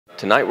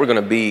Tonight we're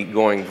going to be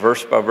going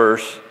verse by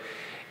verse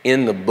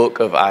in the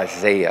book of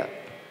Isaiah.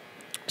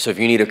 So if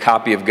you need a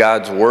copy of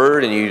God's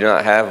Word and you do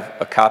not have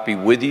a copy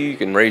with you, you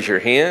can raise your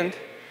hand.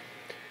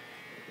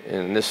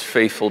 And this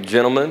faithful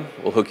gentleman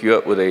will hook you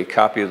up with a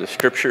copy of the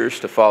Scriptures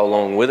to follow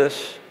along with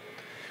us.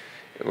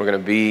 And we're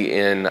going to be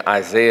in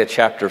Isaiah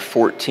chapter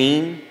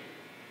 14.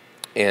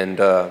 And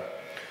kind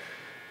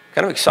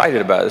of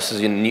excited about it. This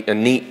is a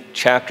neat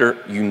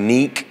chapter,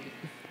 unique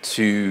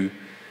to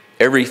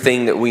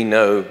everything that we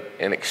know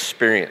and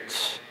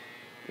experience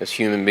as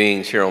human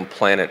beings here on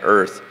planet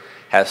Earth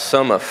has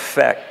some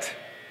effect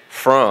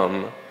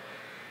from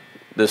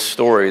this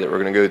story that we're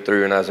going to go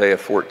through in Isaiah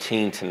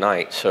 14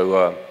 tonight.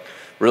 So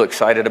real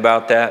excited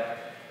about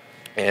that.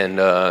 And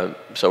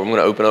so I'm going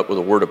to open up with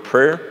a word of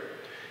prayer,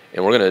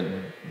 and we're going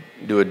to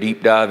do a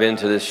deep dive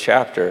into this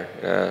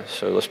chapter.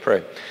 So let's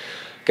pray.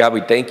 God,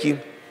 we thank you.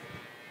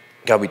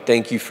 God, we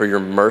thank you for your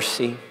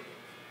mercy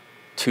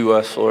to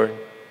us, Lord.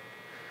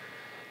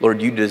 Lord,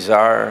 you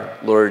desire,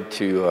 Lord,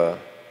 to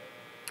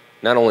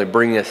not only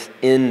bring us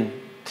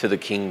into the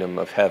kingdom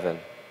of heaven,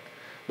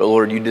 but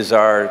Lord, you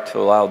desire to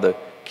allow the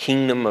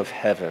kingdom of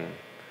heaven,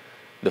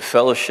 the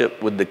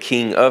fellowship with the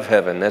King of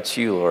heaven, that's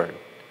you, Lord,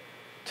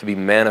 to be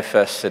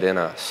manifested in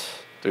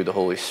us through the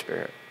Holy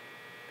Spirit.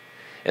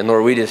 And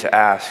Lord, we just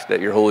ask that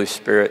your Holy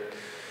Spirit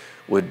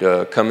would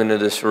come into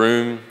this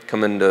room,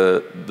 come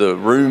into the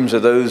rooms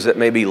of those that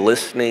may be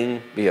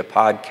listening via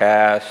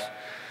podcast,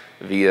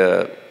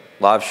 via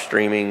live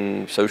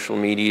streaming, social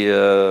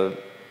media,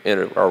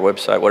 our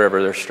website,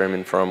 whatever they're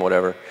streaming from,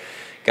 whatever.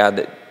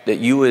 God, that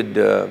you would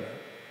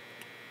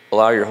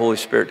allow your Holy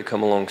Spirit to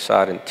come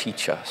alongside and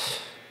teach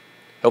us.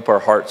 Help our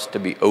hearts to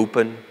be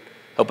open.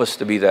 Help us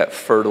to be that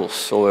fertile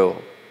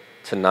soil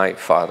tonight,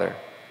 Father,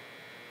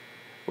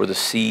 where the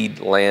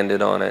seed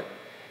landed on it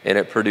and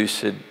it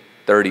produced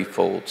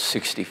 30-fold,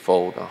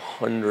 60-fold,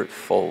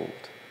 100-fold.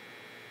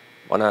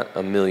 Why not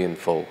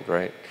 1,000,000-fold,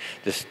 right?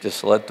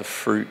 Just let the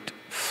fruit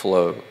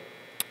flow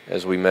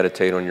as we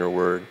meditate on your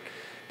word.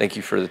 Thank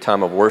you for the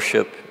time of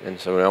worship. And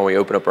so now we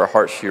open up our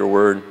hearts to your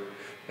word.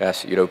 I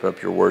ask that you'd open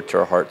up your word to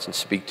our hearts and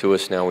speak to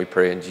us now, we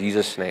pray in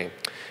Jesus' name.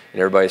 And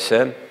everybody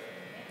said,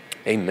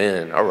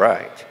 amen. All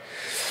right.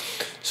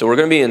 So we're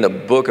going to be in the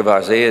book of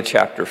Isaiah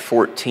chapter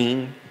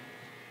 14.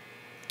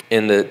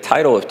 And the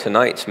title of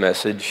tonight's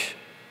message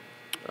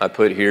I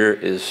put here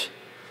is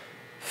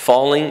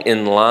Falling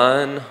in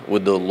Line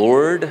with the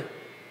Lord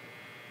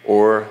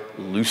or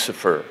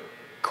Lucifer? ?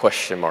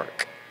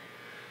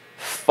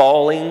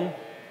 Falling,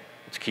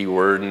 it's a key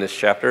word in this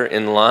chapter,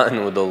 in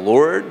line with the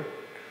Lord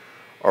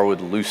or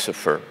with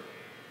Lucifer.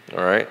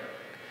 All right?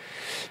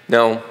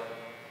 Now,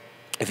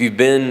 if you've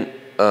been,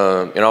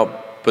 and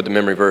I'll put the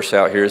memory verse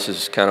out here. This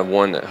is kind of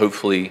one that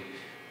hopefully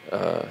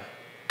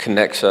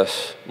connects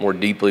us more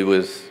deeply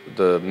with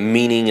the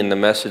meaning and the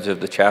message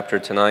of the chapter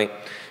tonight.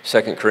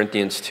 2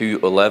 Corinthians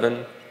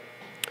 2:11.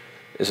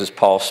 This is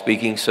Paul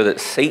speaking. So that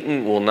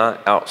Satan will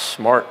not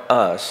outsmart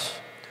us,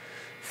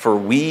 for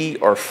we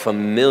are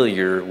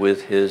familiar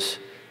with his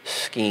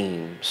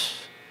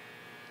schemes.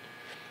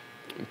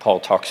 And Paul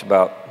talks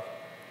about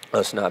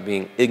us not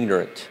being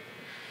ignorant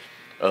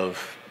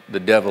of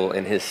the devil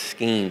and his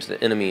schemes, the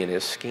enemy and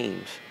his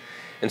schemes.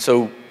 And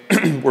so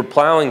we're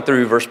plowing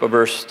through verse by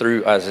verse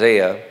through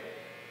Isaiah,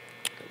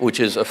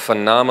 which is a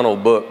phenomenal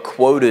book,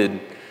 quoted,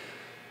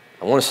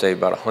 I want to say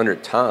about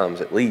 100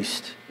 times at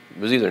least. It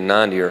was either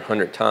 90 or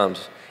 100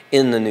 times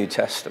in the New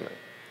Testament.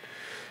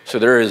 So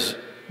there is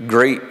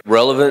great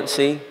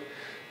relevancy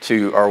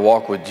to our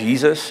walk with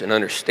Jesus and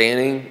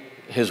understanding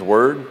his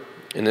word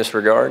in this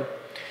regard.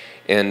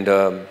 And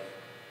the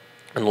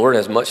Lord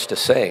has much to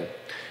say.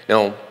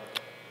 Now,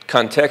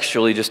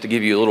 contextually, just to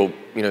give you a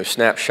little,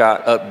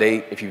 snapshot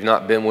update, if you've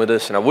not been with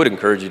us, and I would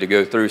encourage you to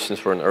go through,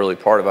 since we're in the early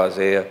part of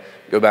Isaiah,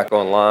 go back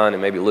online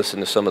and maybe listen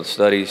to some of the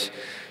studies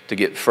to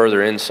get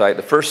further insight.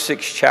 The first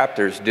 6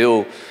 chapters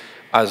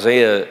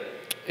Isaiah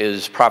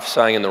is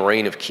prophesying in the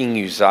reign of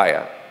King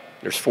Uzziah.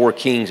 There's 4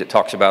 kings it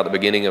talks about at the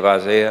beginning of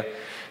Isaiah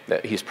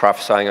that he's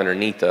prophesying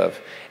underneath of.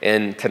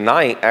 And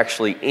tonight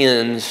actually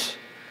ends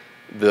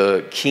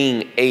the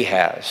king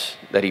Ahaz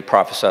that he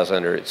prophesies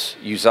under. It's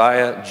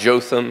Uzziah,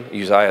 Jotham,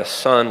 Uzziah's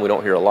son. We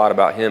don't hear a lot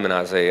about him in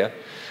Isaiah.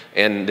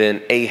 And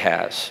then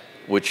Ahaz,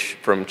 which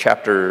from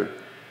chapter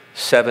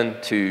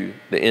 7 to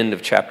the end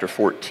of chapter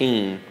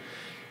 14,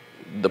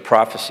 the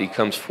prophecy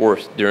comes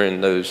forth during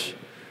those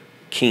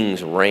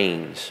kings'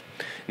 reigns.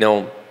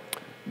 Now,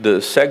 the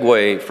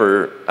segue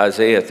for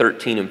Isaiah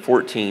 13 and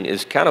 14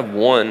 is kind of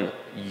one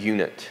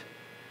unit.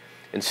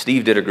 And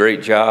Steve did a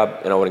great job,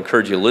 and I would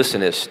encourage you to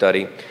listen to his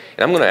study. And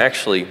I'm going to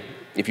actually,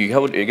 if you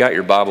got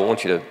your Bible, I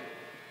want you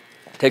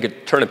to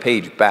turn a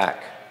page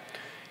back.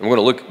 And we're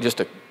going to look just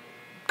a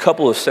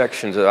couple of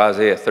sections of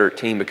Isaiah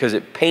 13 because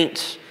it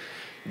paints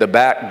the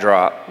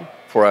backdrop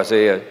for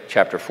Isaiah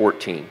chapter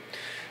 14.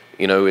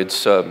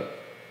 It's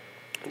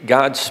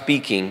God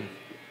speaking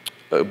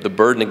of the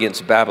burden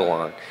against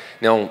Babylon.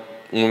 Now,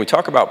 when we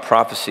talk about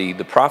prophecy,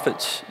 the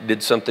prophets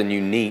did something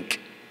unique,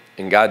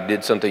 and God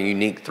did something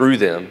unique through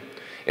them,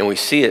 and we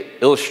see it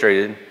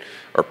illustrated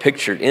are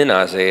pictured in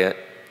Isaiah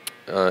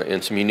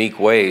in some unique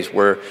ways,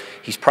 where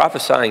he's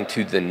prophesying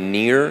to the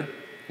near,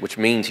 which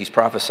means he's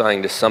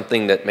prophesying to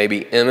something that may be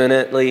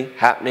imminently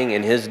happening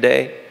in his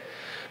day.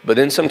 But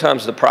then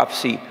sometimes the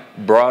prophecy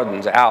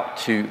broadens out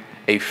to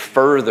a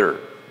further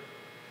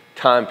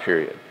time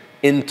period,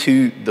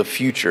 into the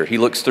future. He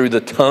looks through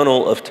the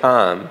tunnel of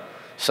time.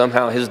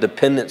 Somehow his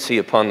dependency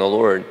upon the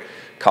Lord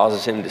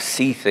causes him to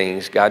see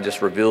things God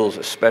just reveals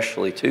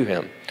especially to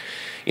him.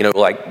 You know,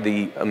 like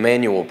the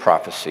Emmanuel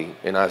prophecy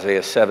in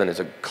Isaiah 7 is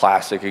a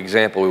classic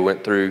example. We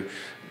went through,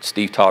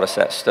 Steve taught us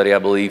that study, I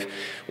believe,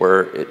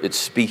 where it's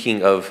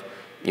speaking of,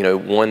 you know,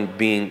 one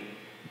being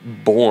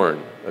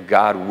born, a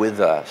God with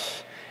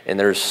us. And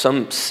there's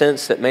some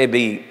sense that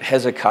maybe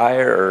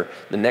Hezekiah or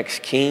the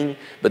next king,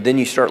 but then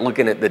you start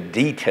looking at the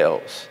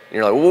details. And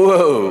you're like,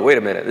 whoa, wait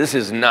a minute. This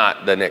is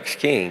not the next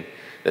king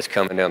that's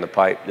coming down the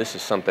pipe. This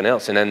is something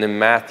else. And then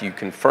Matthew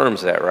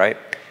confirms that, right?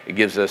 It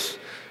gives us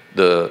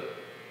the,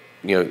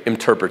 you know,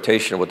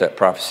 interpretation of what that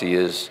prophecy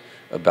is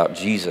about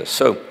Jesus.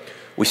 So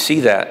we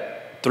see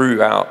that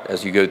throughout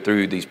as you go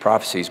through these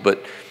prophecies.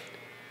 But,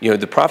 you know,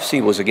 the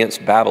prophecy was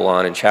against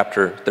Babylon in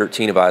chapter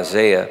 13 of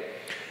Isaiah.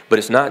 But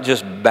it's not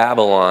just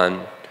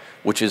Babylon,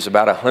 which is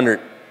about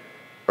 100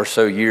 or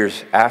so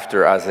years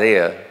after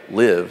Isaiah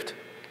lived,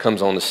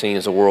 comes on the scene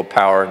as a world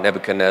power,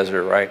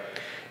 Nebuchadnezzar, right?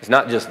 It's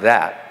not just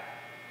that,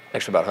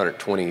 actually about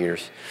 120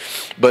 years.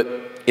 But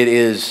it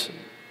is,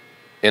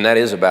 and that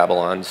is a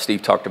Babylon.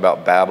 Steve talked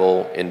about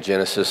Babel in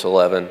Genesis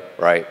 11,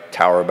 right?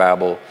 Tower of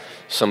Babel,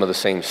 some of the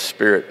same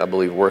spirit, I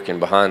believe, working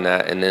behind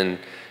that. And then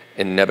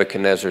in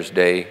Nebuchadnezzar's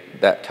day,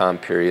 that time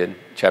period,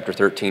 chapter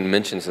 13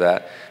 mentions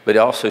that, but it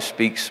also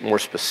speaks more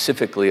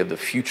specifically of the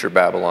future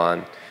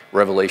Babylon,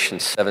 Revelation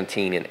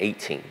 17 and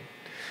 18.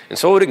 And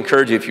so I would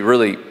encourage you, if you're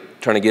really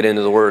trying to get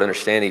into the Word,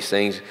 understand these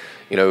things,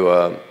 you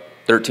know,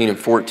 13 and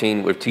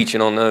 14, we're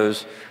teaching on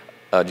those.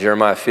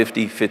 Jeremiah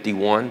 50,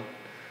 51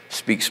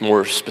 speaks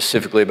more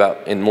specifically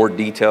about, in more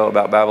detail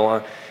about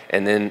Babylon.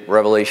 And then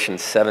Revelation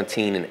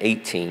 17 and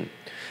 18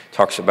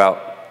 talks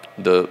about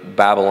the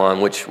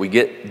Babylon, which we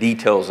get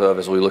details of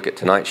as we look at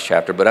tonight's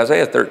chapter. But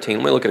Isaiah 13,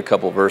 let me look at a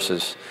couple of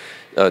verses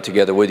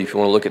together with you if you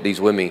want to look at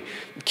these with me.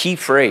 Key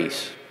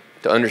phrase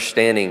to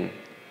understanding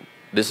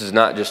this is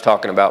not just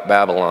talking about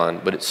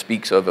Babylon, but it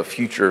speaks of a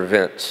future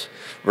events.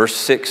 Verse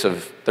 6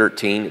 of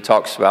 13, it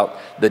talks about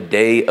the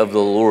day of the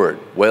Lord.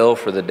 Well,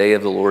 for the day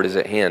of the Lord is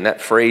at hand.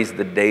 That phrase,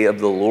 the day of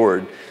the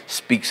Lord,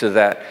 speaks of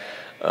that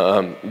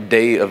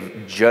day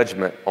of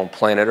judgment on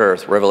planet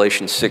Earth,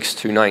 Revelation 6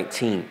 to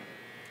 19.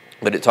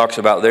 But it talks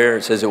about there,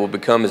 it says it will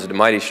become as a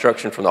mighty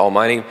destruction from the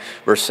Almighty.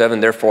 Verse 7,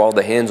 therefore all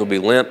the hands will be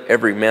limp,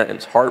 every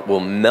man's heart will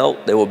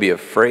melt, they will be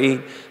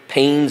afraid.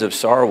 Pains of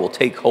sorrow will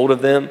take hold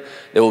of them.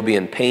 They will be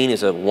in pain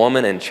as a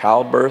woman in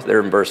childbirth, there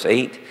in verse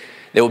 8.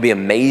 They will be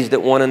amazed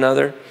at one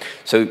another.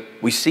 So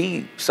we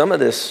see some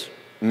of this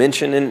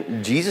mentioned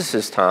in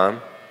Jesus'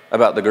 time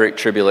about the Great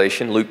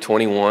Tribulation, Luke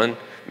 21,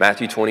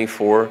 Matthew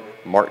 24,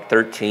 Mark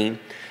 13.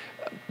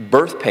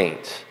 Birth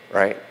pains,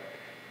 right?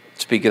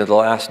 Speaking of the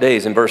last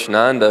days, in verse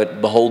 9,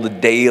 behold, the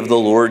day of the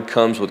Lord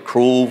comes with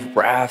cruel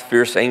wrath,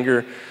 fierce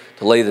anger,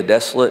 to lay the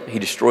desolate. He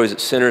destroys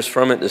its sinners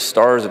from it. The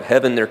stars of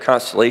heaven, their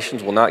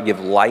constellations, will not give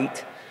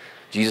light.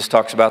 Jesus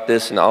talks about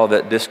this in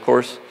Olivet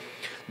Discourse.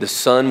 The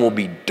sun will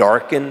be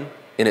darkened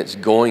in its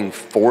going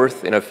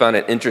forth. And I found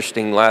it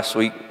interesting last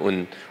week,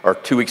 or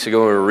 2 weeks ago,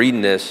 when we were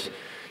reading this,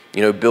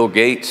 you know, Bill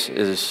Gates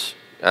is,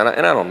 and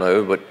I don't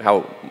know, but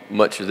how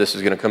much of this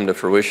is going to come to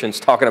fruition. It's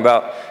talking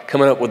about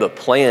coming up with a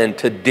plan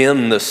to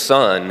dim the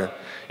sun,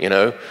 you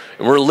know.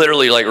 And we're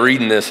literally like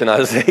reading this in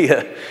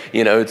Isaiah.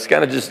 You know, it's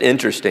kind of just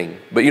interesting.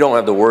 But you don't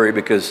have to worry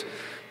because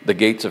the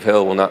gates of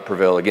hell will not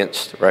prevail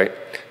against, right?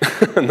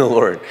 The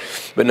Lord.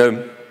 But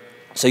no,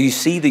 so you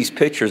see these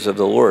pictures of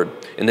the Lord.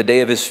 In the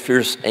day of his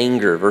fierce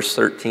anger, verse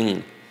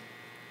 13,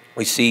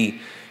 we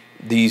see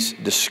these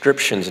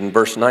descriptions. In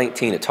verse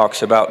 19, it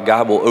talks about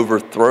God will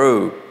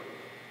overthrow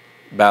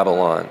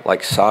Babylon,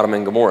 like Sodom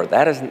and Gomorrah.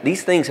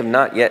 These things have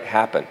not yet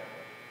happened.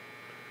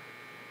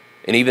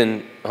 And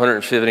even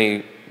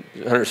 100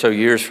 or so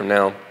years from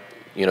now,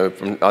 you know,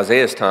 from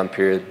Isaiah's time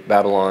period,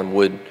 Babylon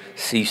would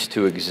cease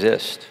to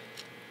exist.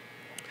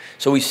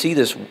 So we see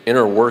this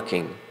inner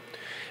working.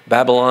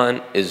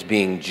 Babylon is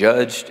being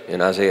judged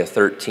in Isaiah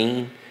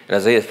 13, and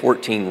Isaiah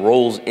 14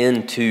 rolls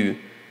into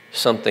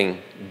something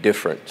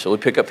different. So we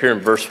pick up here in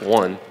verse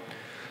 1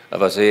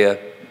 of Isaiah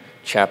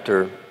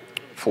chapter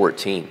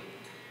 14.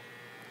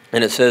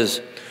 And it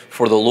says,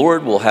 for the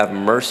Lord will have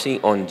mercy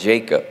on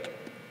Jacob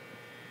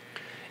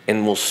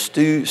and will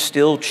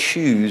still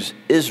choose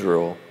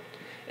Israel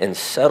and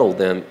settle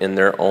them in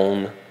their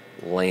own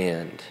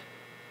land.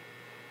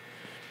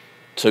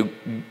 So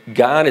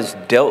God has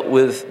dealt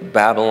with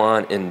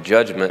Babylon in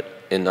judgment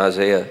in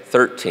Isaiah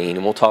 13.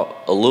 And we'll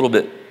talk a little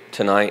bit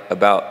tonight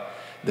about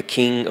the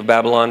king of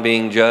Babylon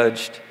being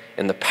judged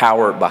and the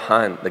power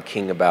behind the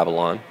king of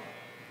Babylon.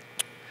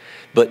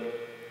 But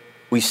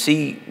we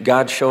see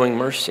God showing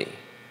mercy.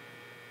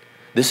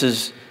 This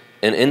is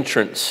an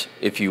entrance,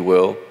 if you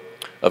will,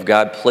 of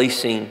God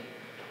placing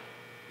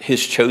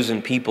his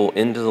chosen people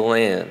into the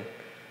land,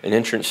 an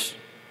entrance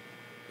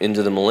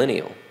into the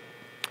millennial.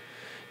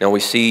 Now we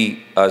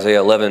see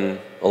Isaiah 11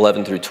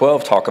 through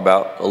 12 talk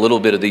about a little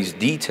bit of these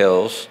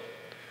details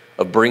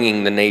of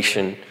bringing the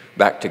nation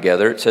back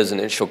together. It says, and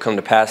it shall come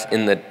to pass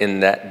in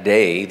that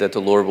day that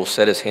the Lord will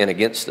set his hand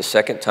against the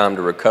second time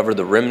to recover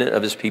the remnant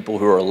of his people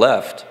who are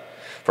left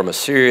from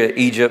Assyria,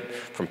 Egypt,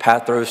 from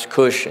Pathros,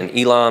 Cush, and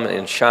Elam,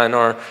 and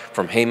Shinar,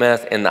 from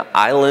Hamath, and the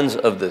islands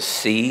of the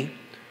sea.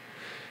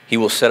 He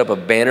will set up a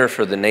banner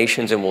for the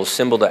nations and will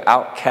assemble the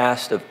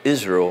outcast of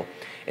Israel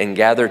and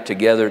gather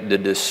together the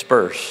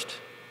dispersed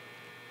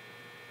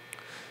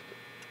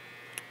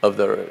of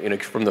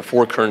from the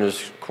four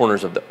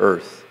corners of the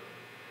earth.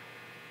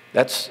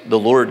 That's the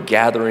Lord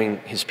gathering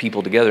his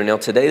people together. Now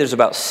today there's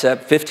about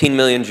 15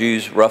 million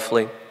Jews,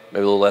 roughly,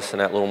 maybe a little less than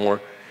that, a little more,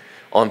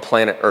 on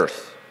planet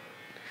Earth.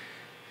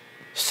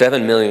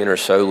 7 million or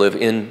so live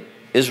in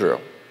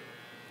Israel.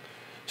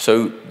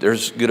 So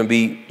there's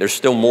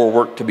still more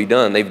work to be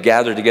done. They've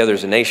gathered together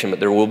as a nation, but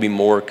there will be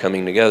more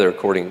coming together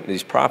according to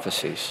these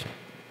prophecies.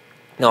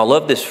 Now I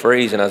love this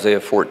phrase in Isaiah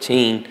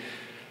 14,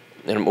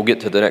 and we'll get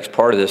to the next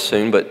part of this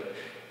soon, but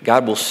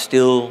God will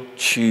still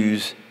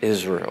choose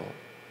Israel.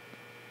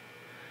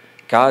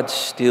 God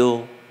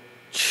still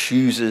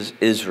chooses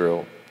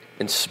Israel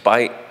in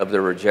spite of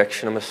their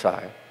rejection of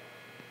Messiah,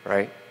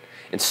 right?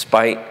 In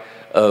spite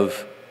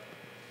of,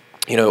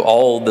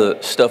 all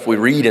the stuff we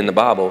read in the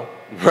Bible,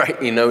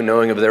 right?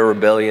 Knowing of their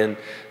rebellion,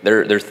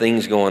 their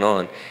things going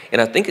on.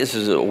 And I think this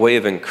is a way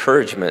of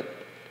encouragement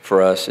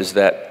for us, is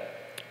that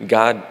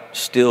God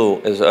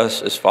still, as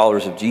us, as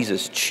followers of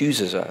Jesus,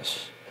 chooses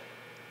us,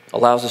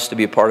 allows us to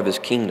be a part of his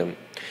kingdom.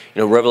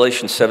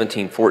 Revelation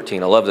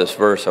 17:14, I love this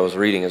verse. I was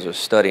reading as I was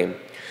studying.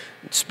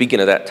 Speaking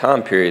of that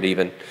time period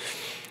even,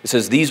 it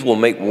says, these will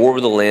make war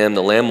with the Lamb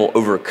will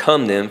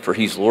overcome them, for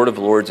he's Lord of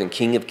lords and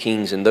King of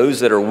kings, and those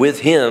that are with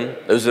him,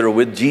 those that are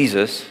with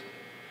Jesus,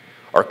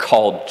 are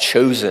called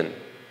chosen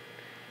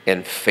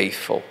and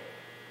faithful.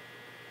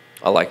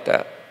 I like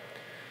that.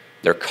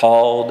 They're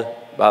called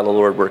by the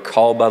Lord. We're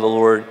called by the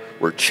Lord.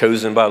 We're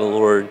chosen by the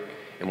Lord.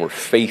 And we're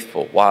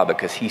faithful. Why?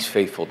 Because he's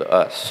faithful to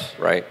us,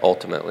 right?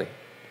 Ultimately.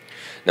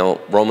 Now,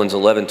 Romans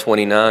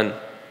 11:29,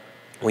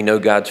 we know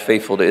God's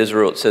faithful to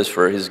Israel. It says,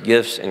 for his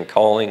gifts and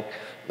calling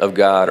of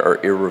God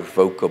are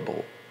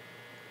irrevocable.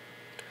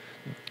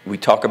 We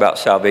talk about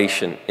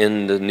salvation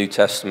in the New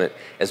Testament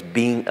as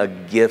being a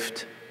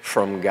gift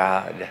from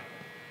God.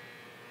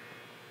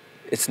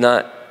 It's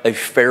not a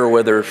fair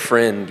weather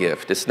friend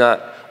gift. It's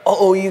not,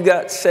 oh, you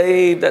got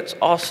saved. That's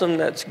awesome.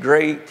 That's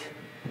great.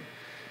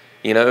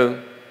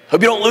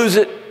 Hope you don't lose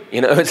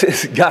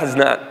it. God's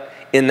not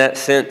in that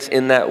sense,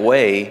 in that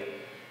way,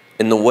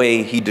 in the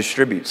way he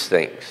distributes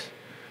things.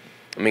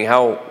 I mean,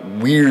 how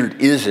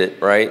weird is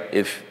it, right,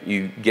 if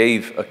you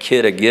gave a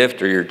kid a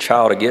gift or your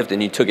child a gift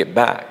and you took it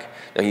back?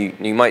 Now,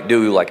 you might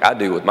do like I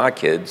do with my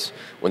kids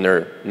when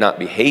they're not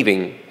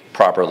behaving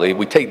properly.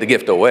 We take the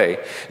gift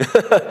away,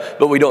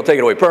 but we don't take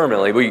it away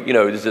permanently.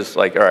 It's just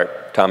like, all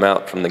right, time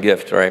out from the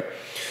gift, right?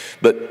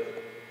 But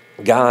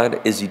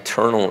God is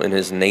eternal in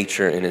his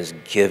nature, in his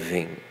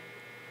giving,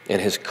 in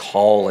his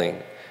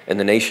calling. And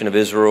the nation of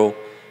Israel,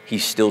 he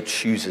still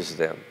chooses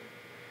them.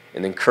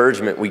 And the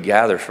encouragement we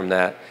gather from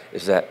that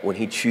is that when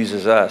he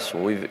chooses us,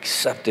 when we've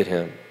accepted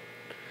him,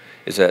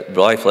 is that the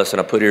life lesson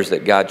I put here is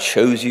that God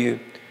chose you.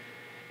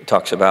 It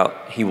talks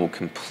about he will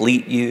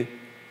complete you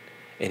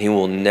and he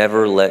will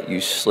never let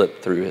you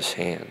slip through his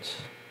hands.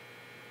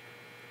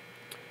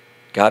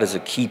 God is a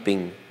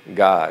keeping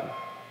God,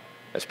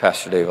 as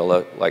Pastor Dave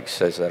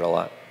says that a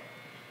lot.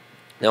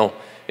 Now,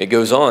 it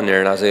goes on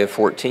there in Isaiah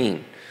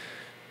 14.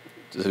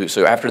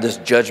 So after this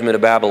judgment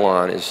of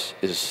Babylon is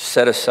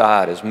set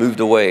aside, is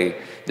moved away,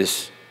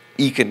 this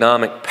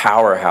economic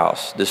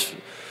powerhouse, this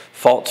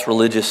false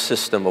religious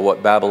system of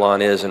what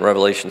Babylon is in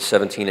Revelation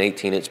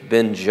 17:18, it's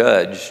been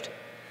judged.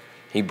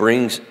 He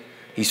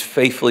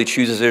faithfully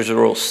chooses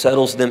Israel,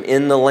 settles them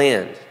in the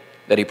land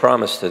that he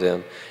promised to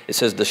them. It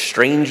says the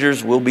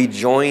strangers will be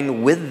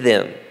joined with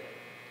them,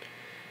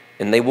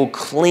 and they will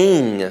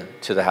cling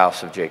to the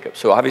house of Jacob.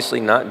 So obviously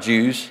not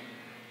Jews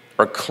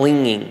are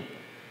clinging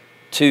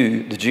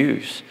to the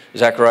Jews.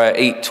 Zechariah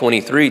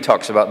 8:23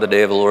 talks about the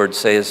day of the Lord,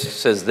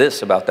 says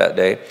this about that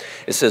day.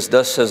 It says,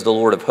 thus says the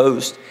Lord of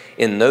hosts,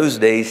 in those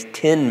days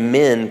 10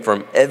 men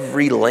from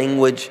every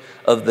language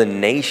of the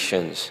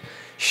nations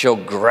shall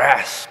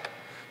grasp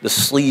the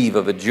sleeve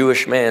of a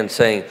Jewish man,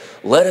 saying,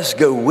 let us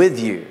go with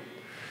you,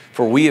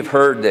 for we have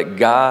heard that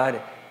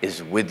God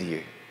is with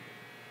you.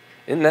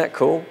 Isn't that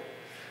cool?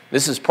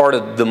 This is part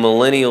of the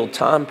millennial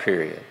time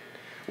period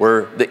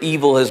where the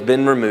evil has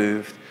been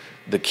removed.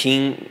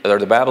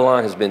 The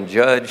Babylon has been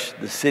judged.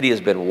 The city has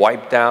been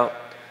wiped out.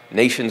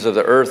 Nations of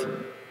the earth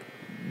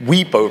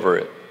weep over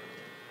it,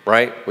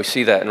 right? We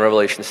see that in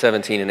Revelation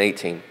 17 and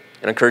 18. And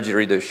I encourage you to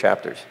read those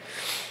chapters.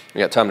 We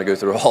got time to go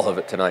through all of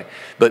it tonight.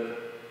 But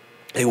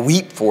they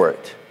weep for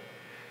it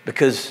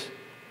because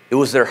it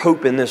was their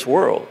hope in this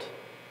world.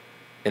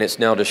 And it's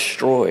now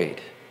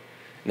destroyed.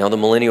 Now the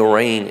millennial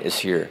reign is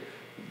here.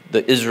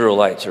 the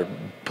Israelites are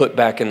put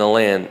back in the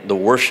land. The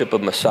worship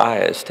of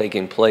Messiah is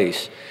taking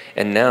place.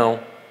 And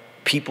now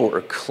people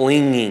are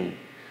clinging,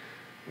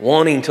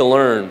 wanting to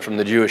learn from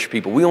the Jewish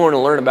people. We want to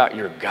learn about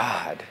your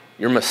God,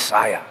 your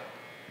Messiah.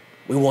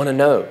 We want to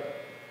know.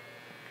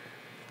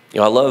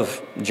 I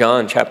love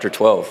John chapter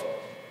 12,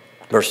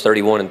 verse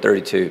 31 and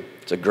 32.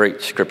 It's a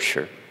great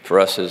scripture for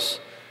us as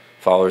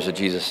followers of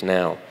Jesus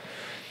now.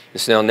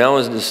 It's now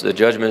is this the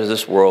judgment of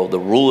this world. The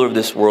ruler of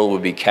this world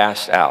would be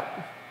cast out.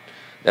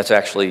 That's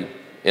actually,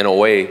 in a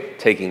way,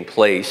 taking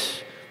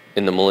place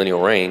in the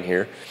millennial reign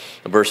here.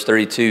 Verse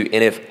 32,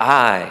 and if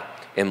I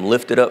am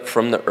lifted up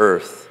from the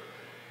earth,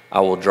 I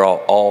will draw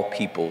all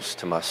peoples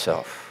to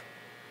myself.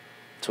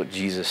 That's what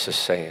Jesus is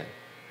saying.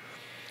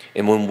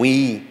 And when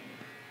we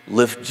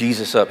lift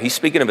Jesus up, he's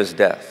speaking of his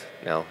death.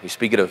 Now, he's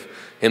speaking of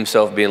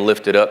himself being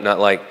lifted up, not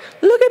like,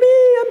 look at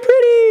me, I'm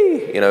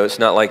pretty. It's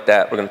not like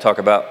that. We're going to talk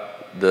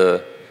about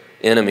the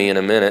enemy in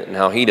a minute and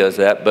how he does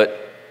that,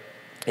 but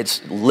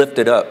it's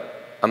lifted up.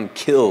 I'm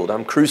killed,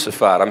 I'm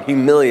crucified, I'm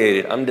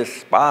humiliated, I'm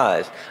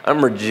despised,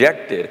 I'm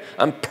rejected,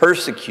 I'm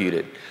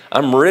persecuted,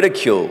 I'm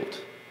ridiculed,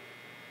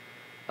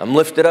 I'm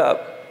lifted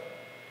up.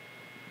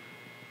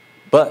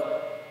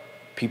 But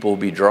people will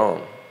be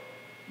drawn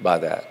by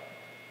that.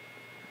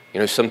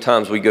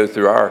 Sometimes we go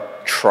through our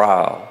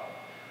trial,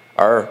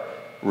 our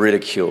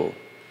ridicule,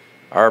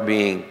 our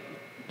being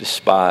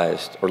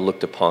despised or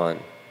looked upon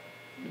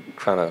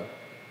kind of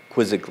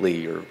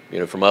quizzically or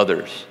from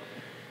others.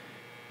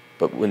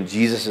 But when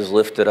Jesus is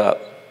lifted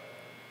up,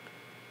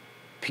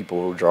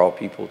 it'll draw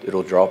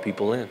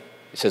people in.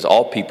 It says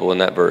all people in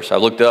that verse. I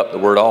looked up the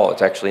word all.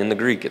 It's actually in the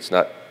Greek. It's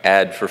not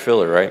add for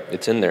filler, right?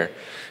 It's in there.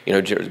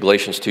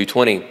 Galatians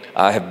 2:20,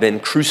 I have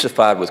been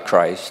crucified with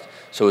Christ,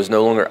 so it is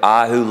no longer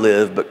I who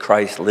live, but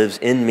Christ lives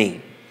in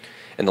me.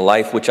 And the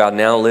life which I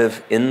now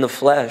live in the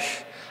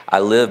flesh,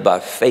 I live by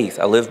faith.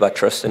 I live by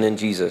trusting in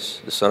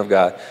Jesus, the Son of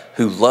God,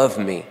 who loved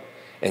me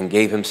and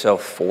gave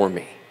himself for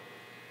me.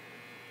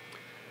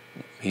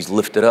 He's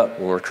lifted up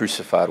when we're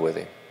crucified with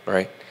him,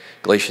 right?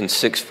 Galatians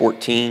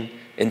 6:14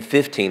 and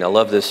 15. I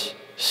love this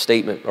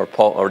statement,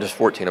 just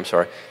 14, I'm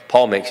sorry.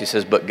 Paul makes, he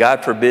says, but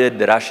God forbid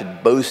that I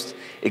should boast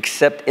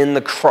except in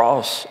the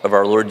cross of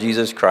our Lord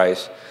Jesus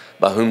Christ,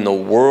 by whom the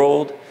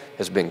world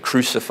has been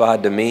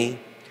crucified to me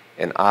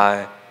and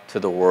I to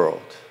the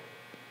world.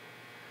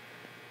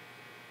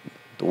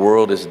 The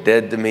world is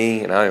dead to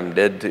me and I am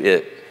dead to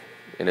it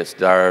and its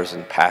desires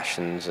and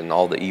passions and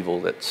all the evil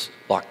that's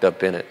locked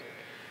up in it.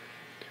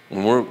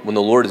 When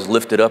the Lord is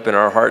lifted up in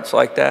our hearts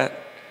like that,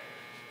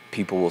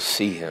 people will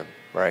see him,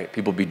 right?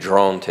 People will be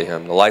drawn to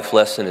him. The life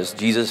lesson is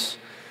Jesus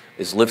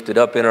is lifted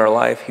up in our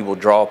life. He will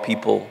draw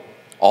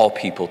all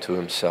people to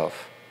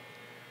himself.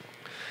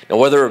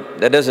 Now,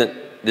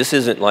 this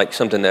isn't like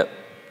something that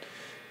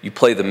you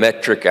play the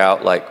metric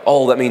out like,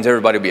 oh, that means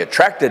everybody will be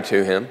attracted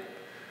to him.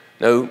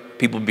 No,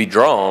 people will be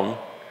drawn.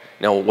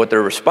 Now, what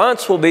their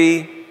response will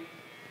be,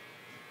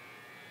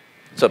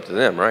 it's up to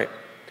them, right?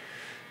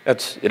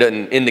 It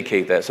doesn't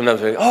indicate that. Sometimes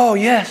we say, oh,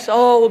 yes,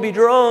 we'll be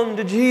drawn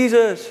to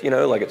Jesus.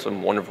 Like it's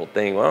some wonderful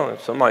thing. Well,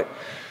 some might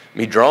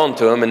be drawn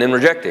to him and then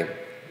reject him.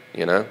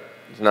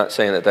 It's not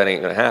saying that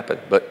ain't going to happen.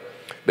 But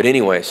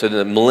anyway, so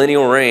the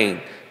millennial reign,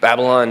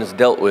 Babylon is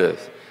dealt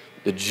with.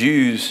 The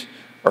Jews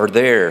are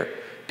there.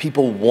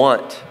 People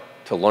want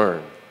to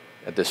learn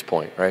at this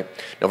point, right?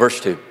 Now, verse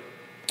 2.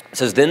 It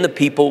says, then the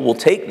people will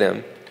take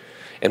them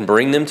and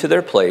bring them to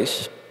their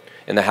place,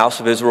 and the house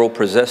of Israel will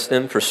possess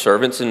them for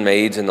servants and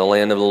maids in the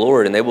land of the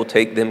Lord, and they will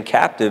take them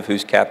captive,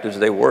 whose captives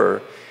they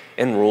were,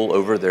 and rule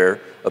over their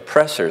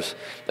oppressors.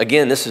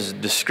 Again, this is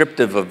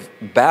descriptive of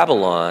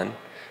Babylon,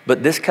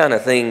 but this kind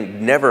of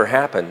thing never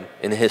happened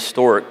in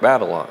historic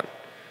Babylon,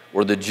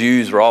 where the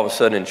Jews were all of a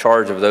sudden in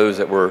charge of those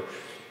that were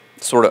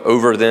sort of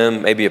over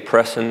them, maybe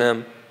oppressing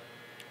them,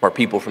 or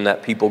people from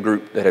that people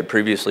group that had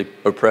previously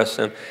oppressed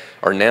them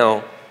are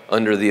now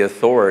under the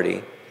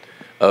authority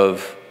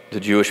of the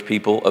Jewish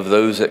people, of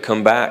those that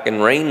come back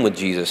and reign with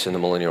Jesus in the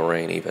millennial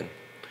reign even.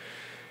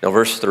 Now,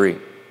 verse 3,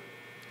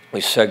 we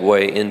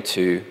segue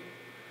into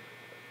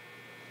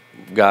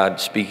God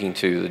speaking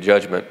to the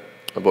judgment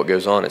of what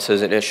goes on. It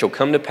says, and it shall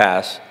come to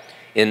pass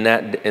in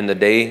the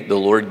day the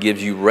Lord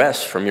gives you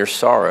rest from your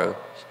sorrow,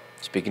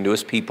 speaking to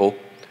his people,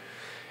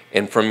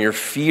 and from your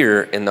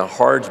fear and the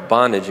hard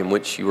bondage in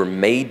which you were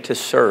made to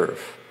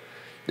serve.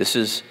 This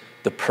is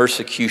the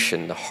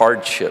persecution, the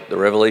hardship, the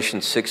Revelation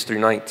 6 through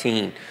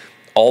 19,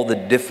 all the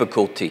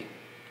difficulty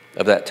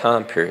of that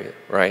time period,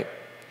 right?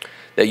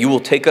 That you will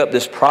take up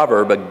this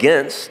proverb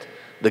against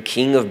the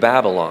king of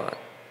Babylon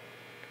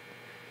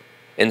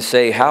and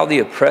say, how the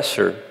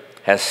oppressor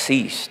has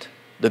ceased.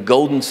 The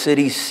golden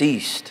city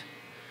ceased.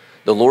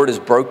 The Lord has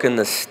broken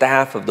the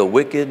staff of the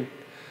wicked,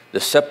 the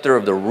scepter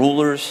of the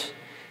rulers.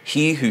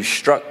 He who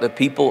struck the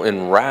people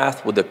in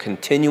wrath with a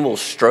continual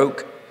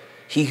stroke,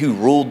 he who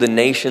ruled the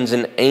nations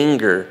in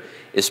anger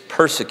is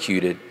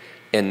persecuted,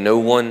 and no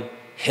one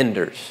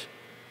hinders.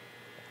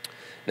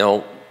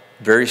 Now,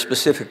 very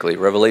specifically,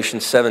 Revelation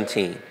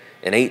 17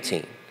 and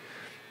 18.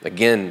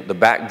 Again, the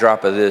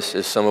backdrop of this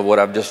is some of what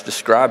I've just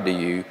described to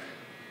you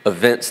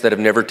events that have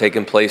never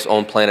taken place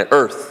on planet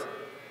Earth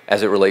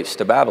as it relates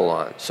to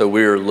Babylon. So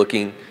we're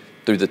looking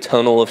through the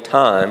tunnel of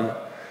time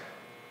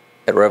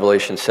at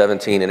Revelation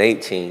 17 and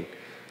 18.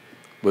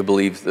 We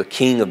believe the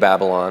king of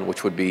Babylon,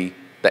 which would be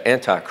the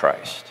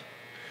Antichrist,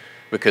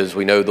 because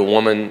we know the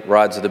woman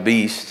rides the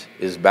beast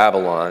is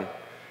Babylon,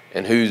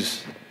 and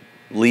who's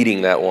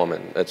leading that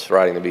woman that's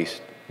riding the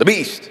beast? The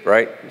beast,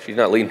 right? She's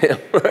not leading him,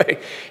 right?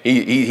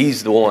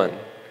 He's the one.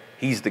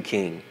 He's the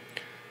king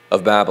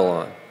of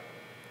Babylon.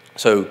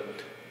 So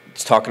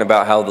it's talking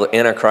about how the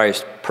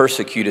Antichrist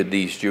persecuted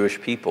these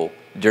Jewish people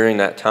during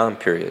that time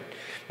period.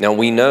 Now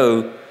we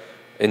know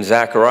in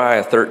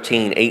Zechariah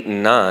 13, 8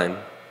 and 9,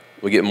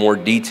 we get more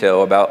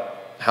detail about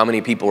how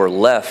many people are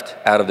left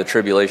out of the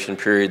tribulation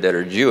period that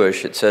are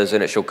Jewish. It says,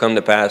 and it shall come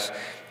to pass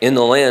in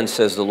the land,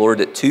 says the Lord,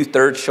 that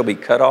 2/3 shall be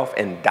cut off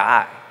and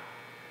die.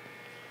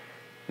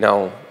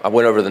 Now, I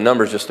went over the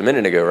numbers just a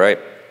minute ago, right?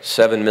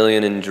 7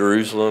 million in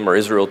Jerusalem or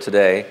Israel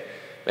today,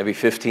 maybe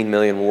 15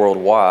 million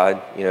worldwide,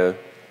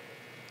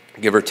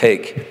 give or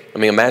take. I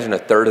mean, imagine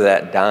 1/3 of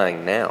that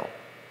dying now.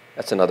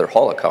 That's another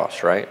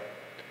Holocaust, right?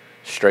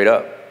 Straight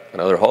up,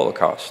 another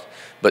Holocaust.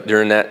 But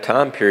during that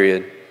time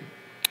period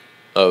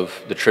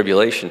of the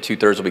tribulation,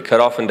 2/3 will be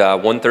cut off and die.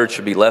 1/3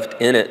 should be left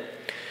in it,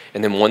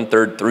 and then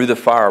 1/3 through the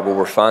fire will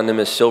refine them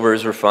as silver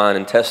is refined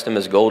and test them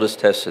as gold is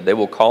tested. They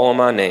will call on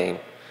my name.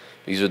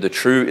 These are the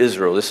true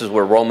Israel. This is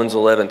where Romans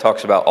 11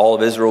 talks about all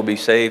of Israel will be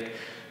saved.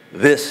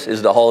 This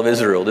is the whole of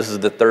Israel. This is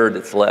the 1/3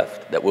 that's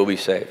left that will be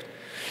saved.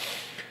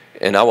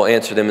 And I will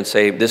answer them and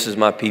say, this is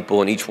my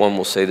people, and each one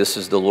will say, this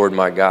is the Lord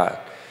my God.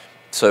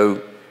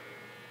 So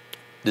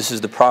this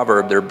is the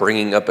proverb they're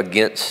bringing up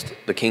against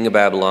the king of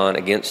Babylon,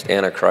 against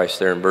Antichrist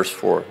there in verse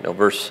 4. Now,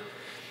 verse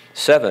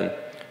 7,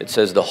 it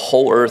says, the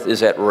whole earth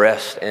is at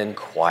rest and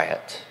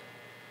quiet.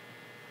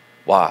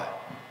 Why?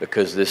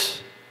 Because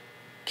this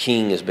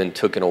king has been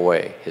taken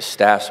away. His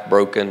staff's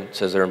broken, it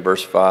says there in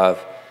verse 5,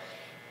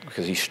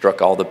 because he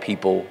struck all the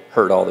people,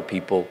 hurt all the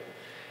people,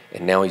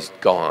 and now he's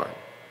gone.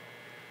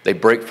 They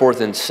break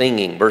forth in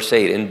singing. Verse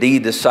 8,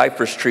 indeed the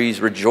cypress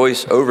trees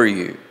rejoice over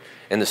you,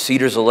 and the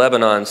cedars of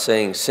Lebanon,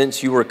 saying,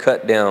 since you were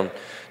cut down,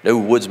 no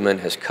woodsman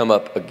has come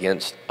up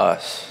against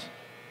us.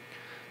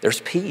 There's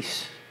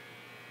peace.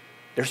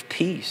 There's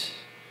peace.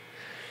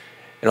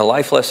 And a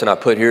life lesson I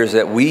put here is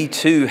that we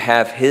too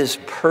have his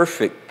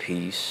perfect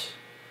peace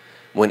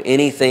when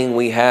anything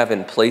we have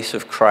in place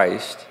of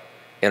Christ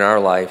in our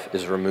life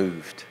is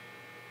removed.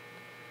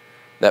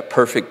 That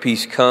perfect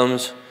peace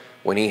comes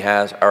when he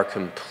has our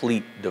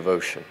complete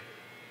devotion.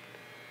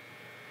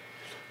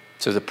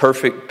 So the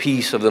perfect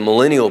peace of the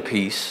millennial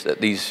peace that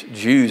these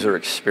Jews are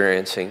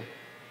experiencing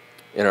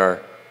in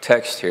our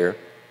text here,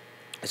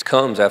 it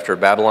comes after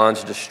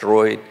Babylon's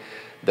destroyed,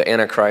 the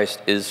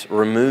Antichrist is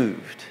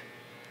removed,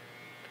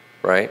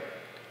 right?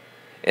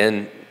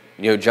 And,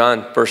 1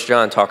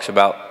 John talks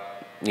about,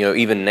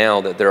 even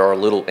now that there are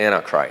little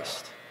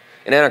Antichrist.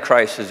 And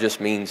Antichrist just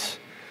means,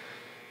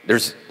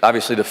 there's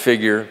obviously the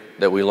figure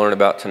that we learn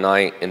about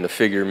tonight, and the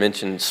figure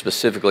mentioned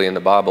specifically in the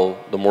Bible,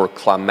 the more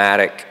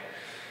climatic,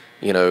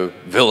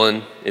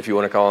 villain, if you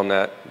want to call him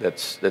that.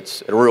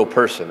 That's a real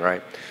person,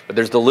 right? But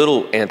there's the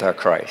little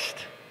Antichrist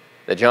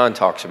that John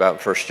talks about in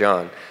 1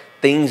 John.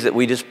 Things that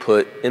we just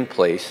put in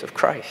place of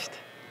Christ,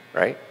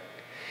 right?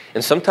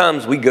 And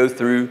sometimes we go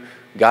through,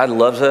 God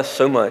loves us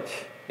so much,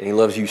 and he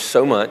loves you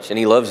so much, and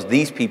he loves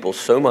these people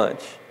so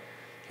much.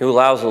 He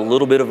allows a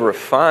little bit of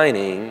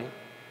refining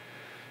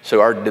so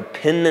our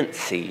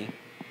dependency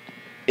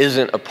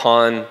isn't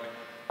upon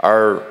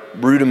our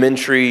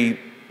rudimentary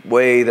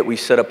way that we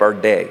set up our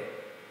day.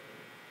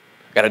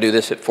 Got to do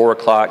this at 4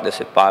 o'clock,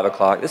 this at 5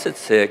 o'clock, this at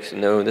 6,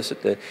 no, this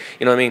at the,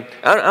 you know what I mean?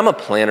 I'm a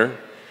planner,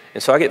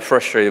 and so I get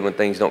frustrated when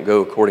things don't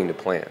go according to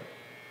plan.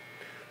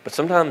 But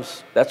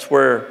sometimes that's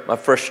where my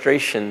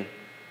frustration,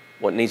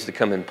 what needs to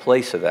come in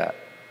place of that?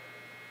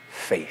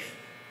 Faith.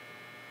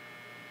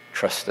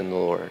 Trust in the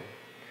Lord.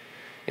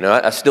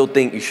 I still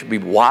think you should be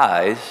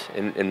wise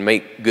and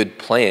make good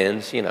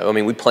plans.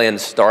 We plan to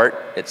start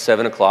at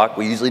 7 o'clock.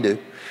 We usually do.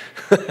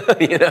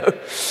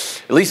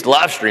 At least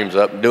live stream's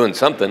up doing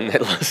something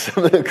at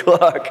 7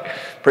 o'clock.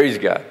 Praise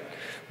God.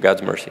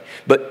 God's mercy.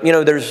 But,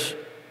 there's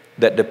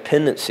that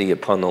dependency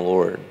upon the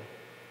Lord.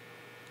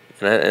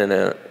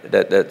 And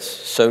that's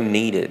so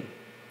needed.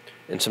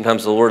 And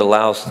sometimes the Lord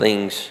allows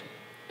things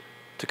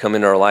to come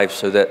into our life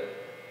so that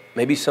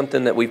maybe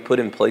something that we've put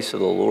in place of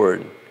the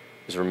Lord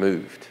is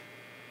removed,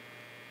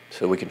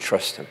 so we can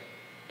trust him.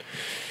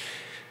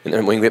 And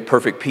then we get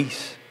perfect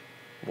peace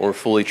when we're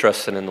fully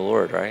trusting in the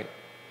Lord, right?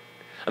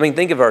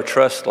 Think of our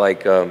trust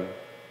like, I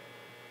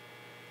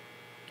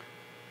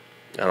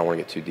don't want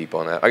to get too deep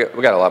on that.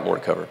 We got a lot more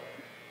to cover.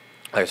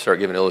 I start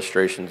giving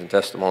illustrations and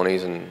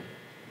testimonies, and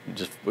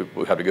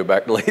we have to go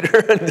back later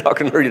and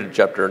talk and read a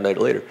chapter a night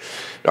later.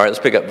 All right, let's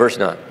pick up verse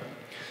 9.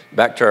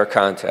 Back to our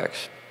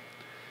context.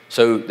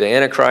 So the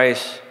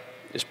Antichrist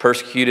is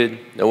persecuted,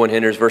 no one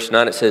hinders. Verse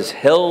 9, it says,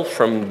 hell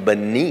from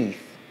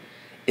beneath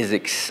is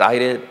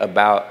excited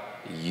about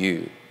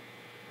you.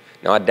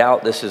 Now, I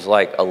doubt this is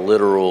like a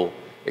literal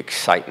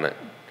excitement.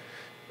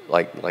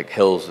 like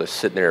hell's just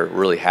sitting there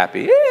really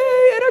happy.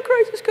 Hey,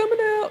 Antichrist is coming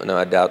out. No,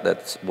 I doubt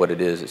that's what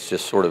it is. It's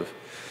just sort of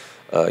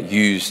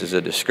used as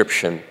a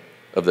description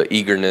of the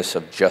eagerness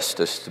of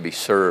justice to be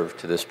served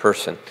to this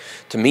person.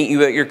 To meet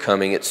you at your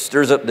coming, it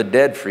stirs up the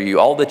dead for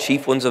you. All the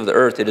chief ones of the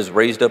earth, it has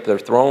raised up their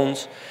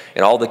thrones,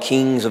 and all the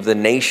kings of the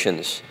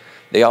nations,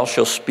 they all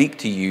shall speak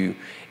to you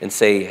and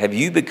say, have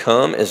you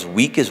become as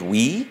weak as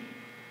we?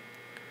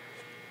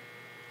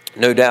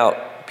 No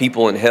doubt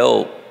people in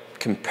hell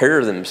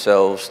compare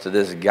themselves to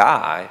this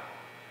guy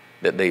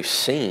that they've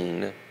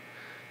seen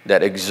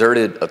that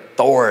exerted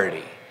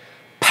authority,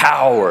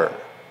 power,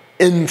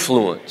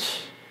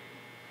 influence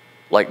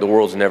like the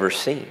world's never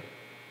seen.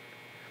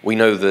 We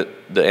know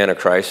that the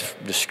Antichrist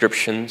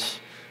descriptions,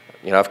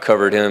 I've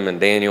covered him in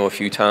Daniel a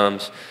few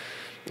times.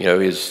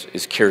 He's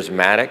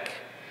charismatic.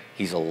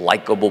 He's a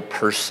likable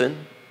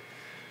person,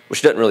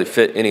 which doesn't really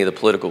fit any of the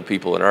political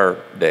people in our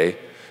day.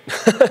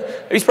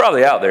 He's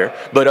probably out there,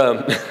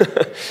 but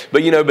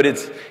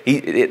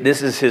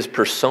this is his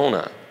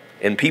persona.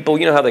 And people,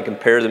 how they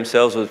compare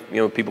themselves with,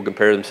 people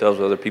compare themselves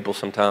with other people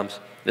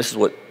sometimes. This is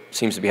what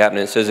seems to be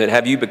happening. It says, and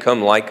have you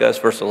become like us,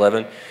 verse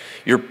 11?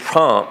 Your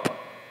pomp,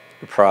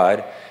 your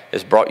pride,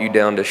 has brought you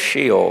down to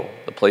Sheol,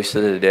 the place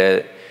of the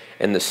dead,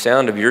 and the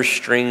sound of your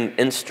stringed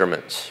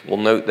instruments. We'll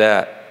note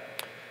that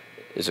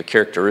is a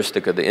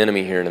characteristic of the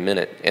enemy here in a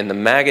minute. And the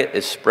maggot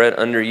is spread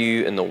under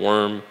you, and the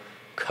worm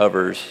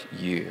covers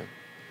you.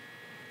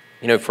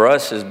 For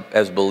us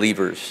as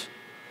believers,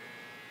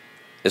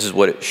 this is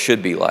what it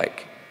should be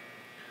like.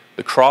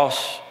 The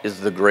cross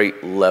is the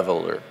great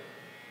leveler.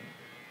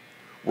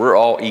 We're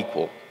all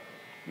equal.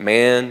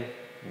 Man,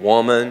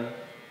 woman,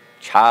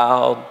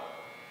 child,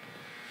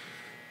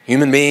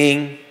 human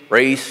being,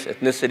 race,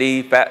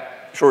 ethnicity,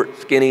 fat, short,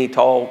 skinny,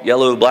 tall,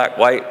 yellow, black,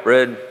 white,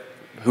 red,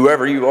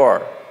 whoever you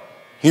are,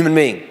 human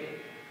being,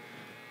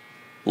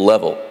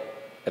 level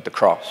at the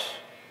cross.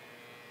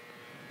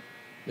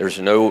 There's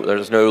no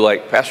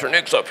like, Pastor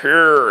Nick's up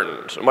here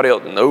and somebody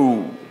else.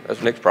 No,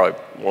 Pastor Nick's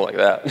probably more like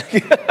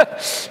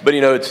that. But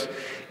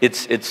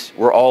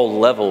we're all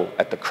level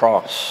at the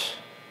cross.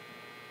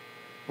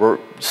 We're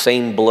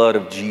same blood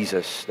of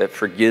Jesus that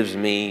forgives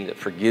me, that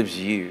forgives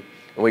you.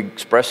 And we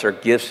express our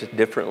gifts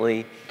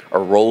differently.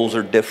 Our roles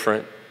are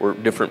different. We're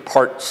different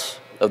parts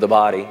of the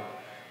body.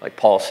 Like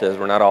Paul says,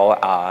 we're not all an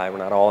eye, we're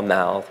not all a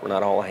mouth, we're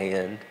not all a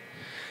hand.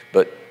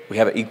 But we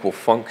have an equal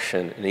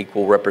function and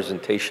equal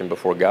representation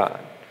before God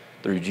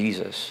through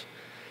Jesus.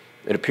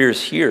 It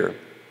appears here,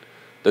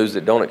 those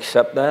that don't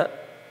accept that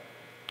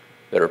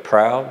are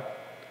proud,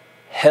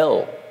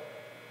 hell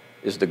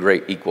is the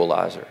great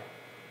equalizer.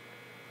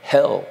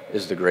 Hell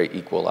is the great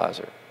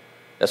equalizer.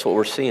 That's what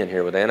we're seeing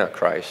here with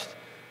Antichrist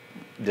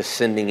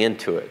descending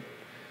into it.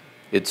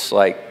 It's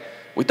like,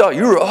 we thought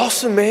you were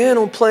awesome, man,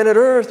 on planet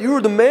Earth. You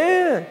were the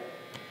man.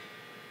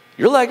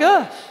 You're like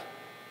us.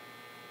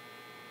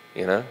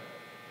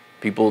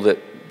 People that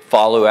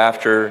follow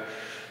after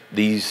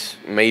these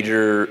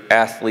major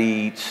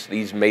athletes,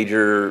 these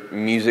major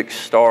music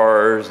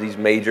stars, these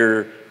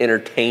major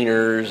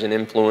entertainers and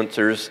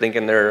influencers,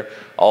 thinking they're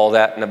all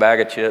that in a bag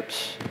of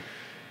chips.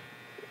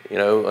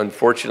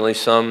 Unfortunately,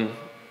 some,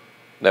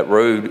 that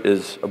road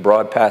is a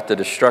broad path to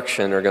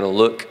destruction, are going to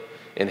look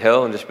in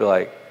hell and just be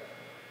like,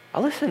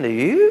 I listened to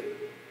you.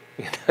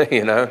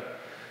 I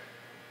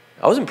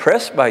was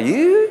impressed by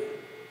you.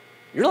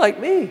 You're like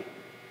me.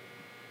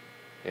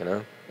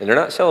 And they're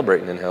not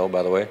celebrating in hell,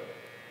 by the way.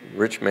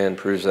 Rich man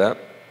proves that.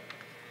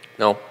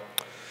 No.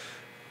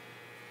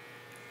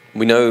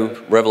 We know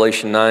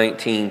Revelation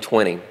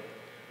 19:20.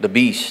 The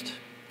beast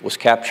was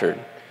captured,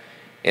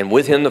 and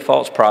with him the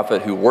false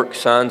prophet who worked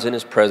signs in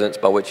his presence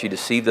by which he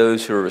deceived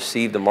those who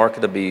received the mark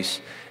of the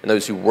beast and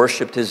those who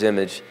worshipped his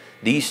image.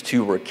 These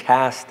two were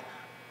cast,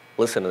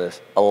 listen to this,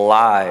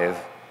 alive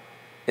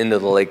into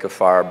the lake of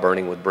fire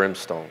burning with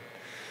brimstone.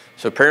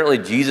 So apparently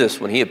Jesus,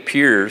 when he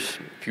appears,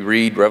 if you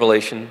read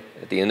Revelation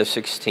at the end of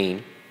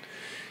 16,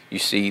 you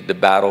see the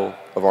battle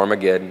of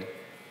Armageddon,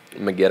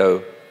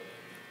 Megiddo,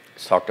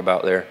 it's talked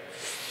about there.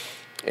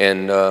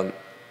 And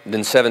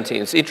then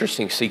 17, it's an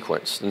interesting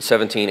sequence. Then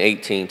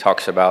 17:18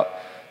 talks about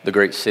the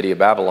great city of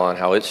Babylon,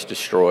 how it's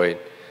destroyed.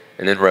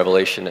 And then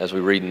Revelation, as we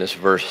read in this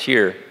verse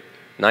here,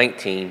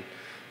 19,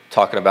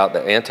 talking about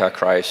the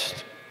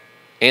Antichrist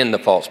and the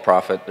false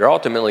prophet, they're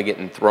ultimately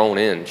getting thrown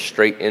in,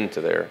 straight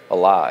into there,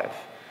 alive.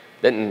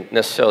 Didn't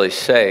necessarily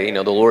say,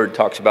 the Lord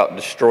talks about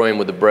destroying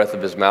with the breath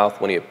of his mouth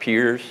when he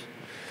appears.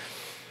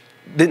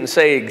 Didn't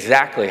say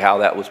exactly how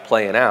that was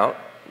playing out,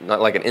 not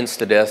like an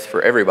insta-death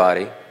for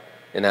everybody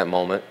in that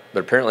moment, but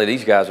apparently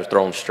these guys are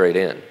thrown straight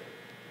in.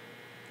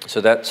 So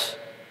that's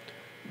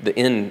the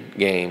end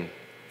game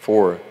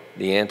for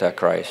the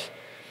Antichrist.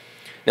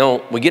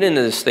 Now, we get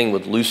into this thing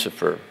with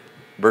Lucifer.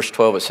 Verse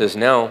 12, it says,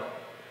 now,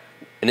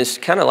 and this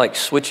kind of like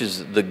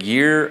switches the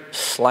gear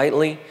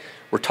slightly.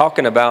 We're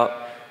talking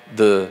about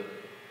the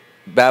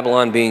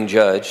Babylon being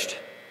judged,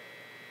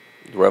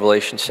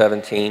 Revelation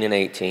 17 and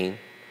 18,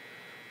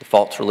 the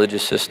false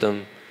religious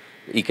system,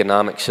 the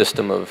economic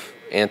system of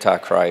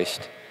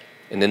Antichrist,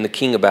 and then the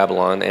king of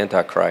Babylon,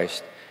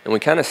 Antichrist. And we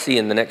kind of see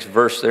in the next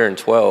verse there in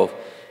 12,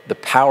 the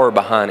power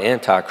behind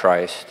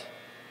Antichrist,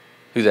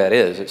 who that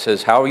is. It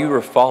says, how you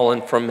were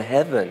fallen from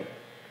heaven,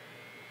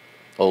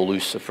 O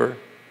Lucifer,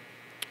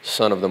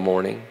 son of the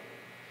morning,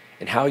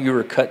 and how you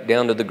were cut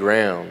down to the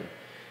ground,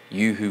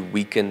 you who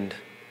weakened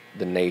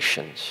the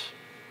nations.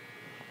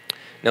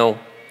 Now,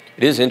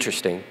 it is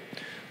interesting.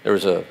 There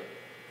was I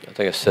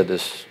think I said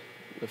this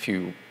a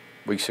few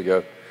weeks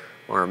ago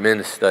on our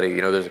men's study.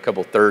 There's a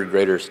couple third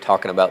graders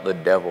talking about the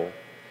devil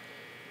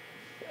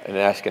and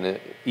asking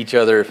each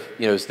other,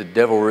 is the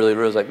devil really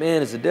real? It's like,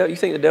 man, you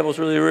think the devil's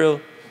really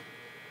real?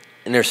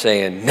 And they're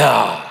saying,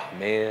 nah,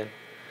 man.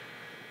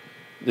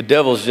 The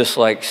devil's just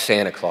like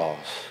Santa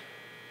Claus.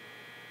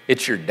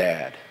 It's your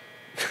dad.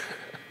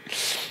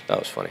 That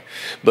was funny.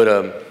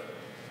 But,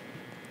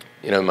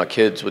 my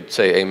kids would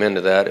say amen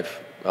to that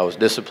if I was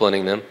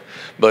disciplining them.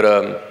 But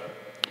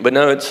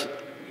no, it's,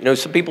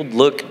 some people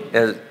look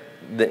at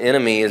the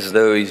enemy as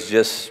though he's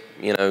just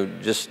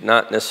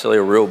not necessarily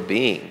a real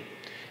being.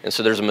 And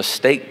so there's a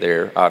mistake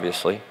there,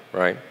 obviously,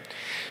 right?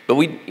 But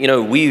we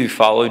who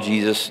follow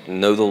Jesus,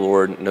 know the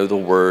Lord, know the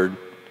Word,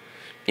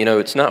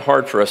 it's not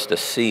hard for us to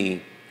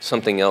see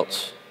something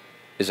else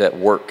is at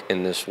work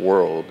in this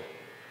world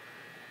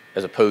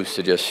as opposed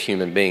to just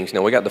human beings.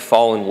 Now, we got the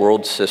fallen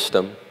world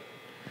system.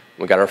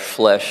 We got our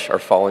flesh, our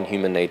fallen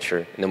human nature,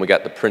 and then we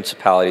got the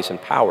principalities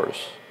and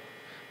powers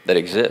that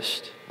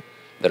exist,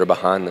 that are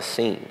behind the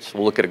scenes.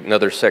 We'll look at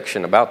another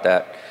section about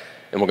that,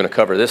 and we're going to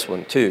cover this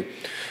one too.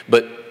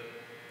 But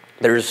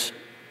there's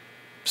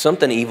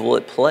something evil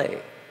at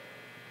play.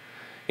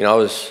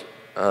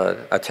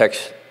 I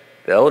text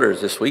the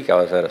elders this week. I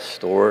was at a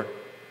store,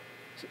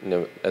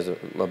 as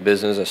my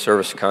business, a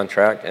service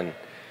contract, and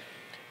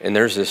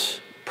there's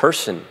this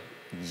person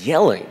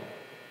yelling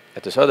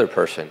at this other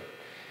person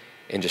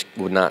and just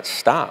would not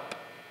stop.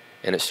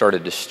 And it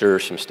started to stir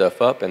some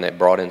stuff up, and they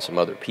brought in some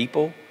other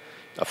people.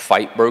 A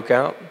fight broke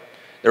out.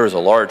 There was a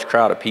large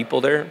crowd of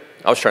people there.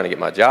 I was trying to get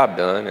my job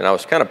done, and I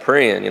was kind of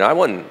praying. I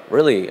wasn't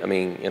really,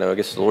 I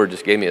guess the Lord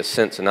just gave me a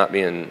sense of not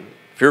being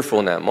fearful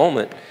in that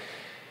moment.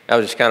 I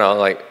was just kind of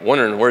like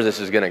wondering where this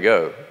is going to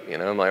go.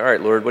 I'm like, all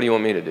right, Lord, what do you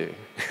want me to do?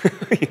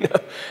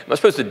 Am I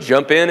supposed to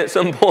jump in at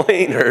some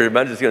point, or am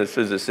I just going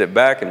to sit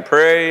back and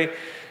pray?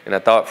 And I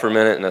thought for a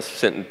minute, and I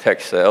sent a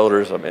text to the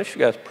elders, like, man, you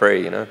guys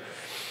pray, And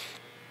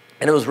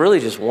it was really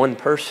just one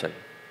person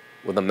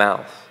with a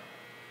mouth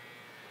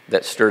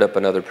that stirred up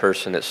another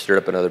person,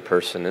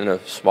 and a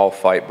small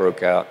fight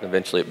broke out, and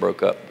eventually it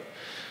broke up.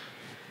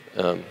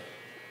 I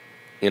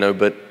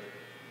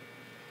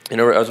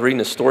was reading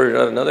a story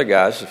about another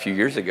guy a few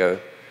years ago.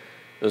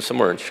 It was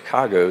somewhere in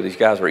Chicago. These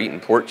guys were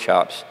eating pork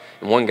chops,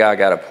 and one guy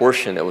got a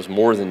portion that was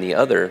more than the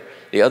other.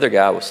 The other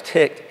guy was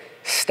ticked,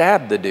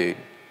 stabbed the dude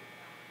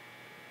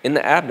in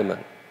the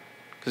abdomen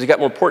because he got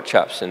more pork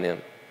chops than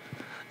him.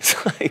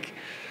 It's like,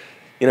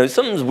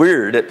 something's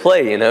weird at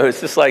play,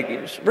 It's just like,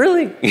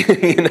 really?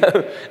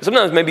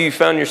 Sometimes maybe you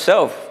found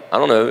yourself, I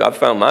don't know, I've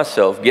found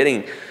myself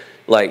getting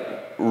like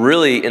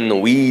really in the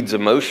weeds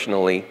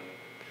emotionally,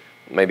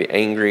 maybe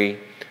angry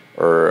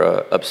or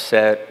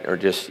upset or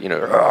just,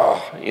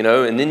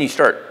 and then you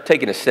start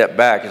taking a step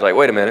back. It's like,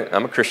 wait a minute,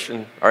 I'm a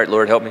Christian. All right,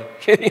 Lord, help me.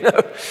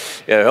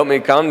 Help me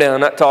calm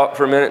down, not talk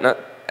for a minute, not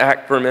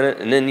act for a minute.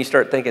 And then you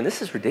start thinking,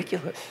 this is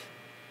ridiculous.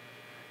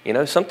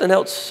 Something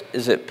else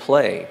is at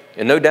play.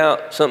 And no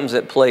doubt something's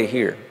at play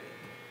here.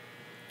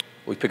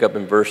 We pick up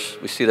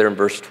we see there in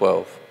verse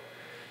 12.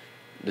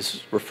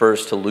 This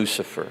refers to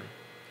Lucifer.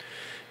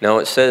 Now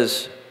it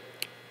says,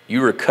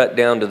 you were cut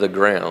down to the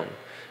ground.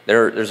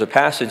 There's a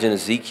passage in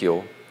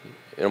Ezekiel,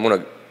 and I'm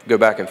going to go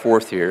back and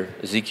forth here,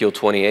 Ezekiel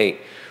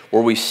 28,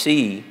 where we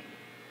see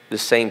the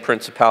same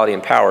principality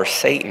and power,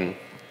 Satan,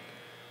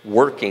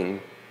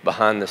 working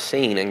behind the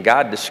scene, and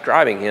God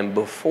describing him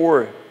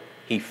before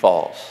he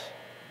falls.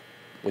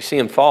 We see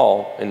him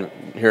fall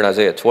here in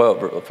Isaiah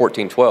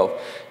 14:12.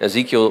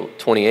 Ezekiel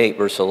 28,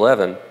 verse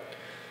 11,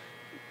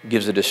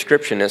 gives a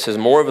description that says,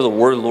 moreover, the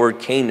word of the Lord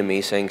came to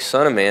me, saying,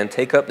 Son of man,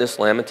 take up this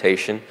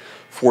lamentation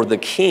for the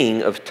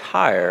king of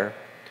Tyre,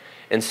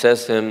 and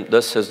says to him,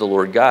 thus says the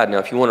Lord God. Now,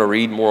 if you want to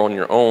read more on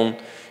your own,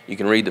 you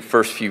can read the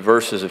first few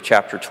verses of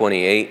chapter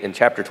 28. In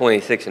chapter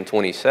 26 and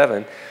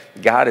 27,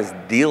 God is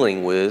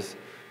dealing with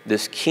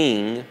this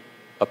king,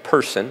 a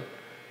person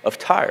of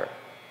Tyre,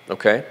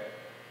 okay?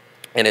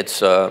 And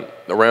it's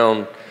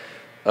around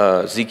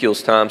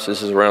Ezekiel's time, so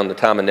this is around the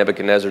time of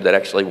Nebuchadnezzar that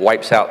actually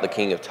wipes out the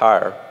king of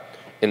Tyre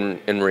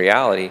in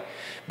reality.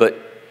 But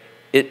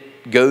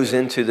it goes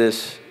into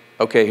this,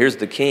 okay, here's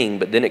the king,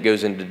 but then it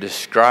goes into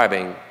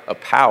describing a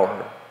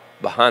power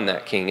behind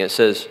that king. It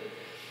says,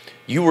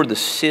 you were the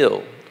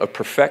seal of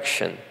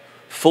perfection,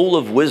 full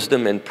of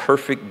wisdom and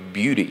perfect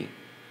beauty.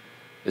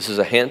 This is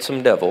a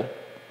handsome devil,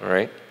 all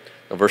right?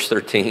 Now, verse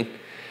 13,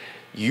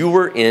 you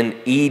were in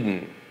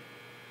Eden,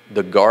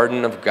 the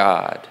garden of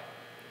God.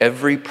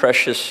 Every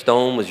precious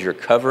stone was your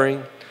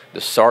covering,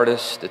 the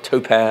sardius, the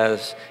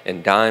topaz,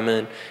 and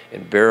diamond,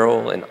 and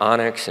beryl, and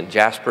onyx, and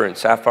jasper, and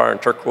sapphire,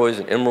 and turquoise,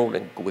 and emerald,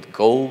 and with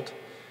gold.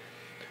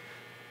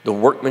 The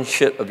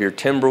workmanship of your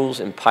timbrels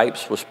and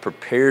pipes was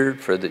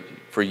prepared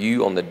for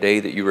you on the day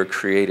that you were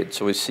created.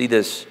 So we see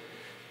this.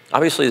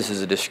 Obviously, this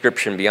is a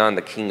description beyond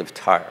the king of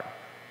Tyre.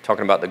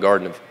 Talking about the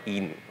Garden of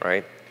Eden,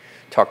 right?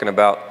 Talking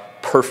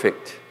about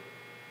perfect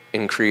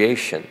in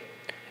creation.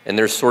 And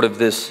there's sort of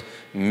this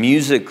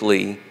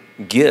musically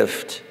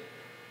gift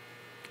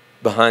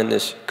behind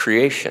this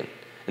creation.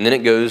 And then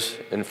it goes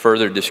in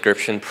further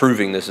description,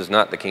 proving this is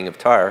not the king of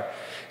Tyre.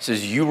 It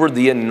says, you were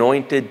the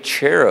anointed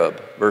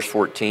cherub, verse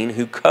 14,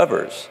 who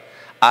covers.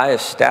 I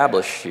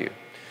established you.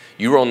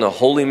 You were on the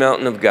holy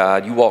mountain of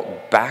God. You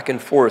walked back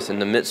and forth in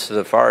the midst of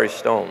the fiery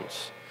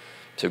stones.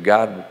 So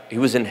God, he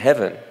was in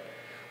heaven.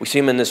 We see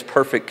him in this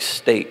perfect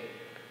state,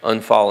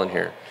 unfallen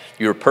here.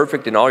 You were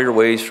perfect in all your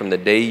ways from the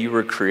day you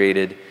were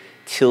created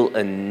till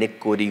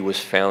iniquity was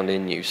found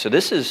in you. So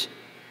this is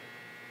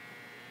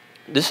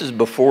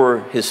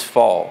before his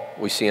fall,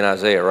 we see in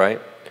Isaiah,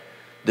 right?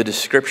 The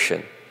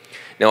description.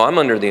 Now, I'm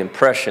under the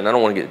impression, I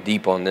don't want to get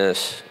deep on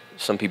this.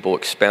 Some people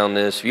expound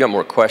this. If you got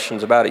more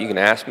questions about it, you can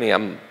ask me.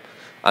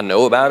 I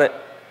know about it.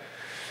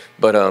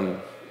 But,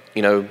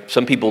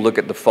 some people look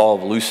at the fall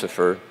of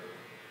Lucifer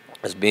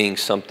as being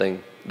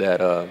something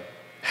that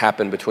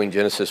happened between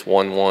Genesis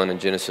 1:1 and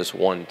Genesis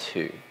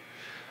 1:2.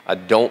 I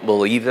don't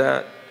believe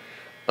that,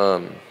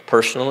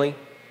 personally.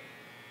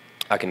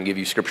 I can give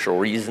you scriptural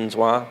reasons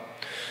why,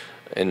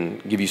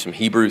 and give you some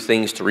Hebrew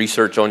things to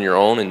research on your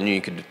own, and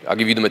I'll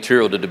give you the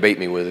material to debate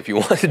me with if you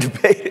want to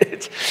debate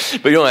it.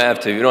 But you don't have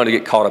to. You don't have to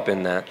get caught up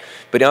in that.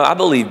 But I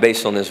believe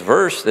based on this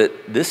verse that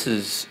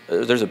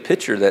there's a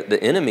picture that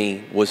the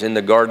enemy was in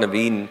the Garden of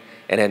Eden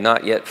and had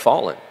not yet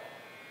fallen.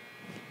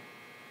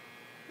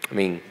 I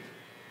mean,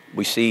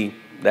 we see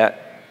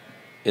that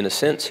in a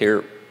sense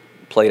here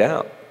played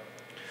out.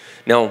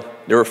 Now,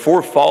 there are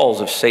 4 falls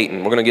of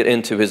Satan. We're going to get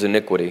into his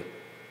iniquity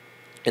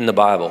in the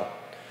Bible.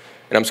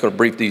 And I'm just going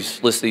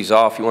to list these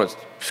off. You want to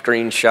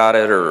screenshot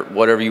it or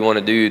whatever you want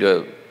to do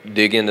to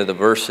dig into the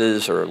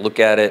verses or look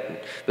at it.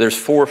 But there's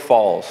 4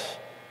 falls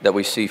that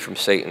we see from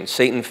Satan.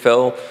 Satan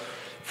fell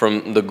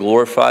from the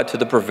glorified to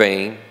the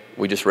profane.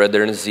 We just read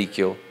there in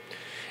Ezekiel.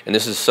 And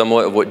this is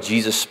somewhat of what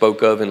Jesus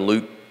spoke of in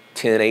Luke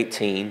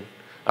 10:18.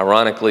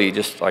 Ironically,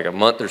 just like a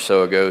month or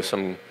so ago,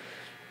 some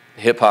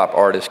hip-hop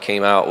artist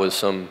came out with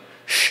some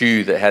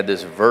shoe that had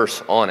this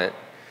verse on it.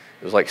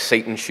 It was like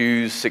Satan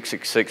shoes,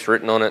 666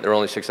 written on it. There were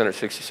only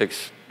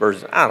 666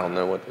 versions. I don't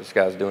know what this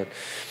guy's doing.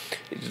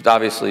 He's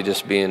obviously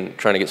just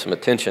trying to get some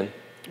attention,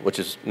 which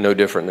is no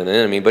different than an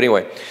enemy. But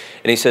anyway,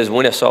 and he says,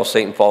 when I saw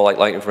Satan fall like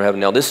lightning from heaven.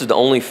 Now, this is the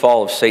only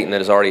fall of Satan that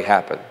has already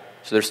happened.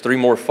 So there's 3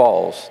 more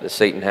falls that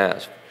Satan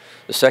has.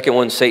 The second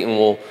one, Satan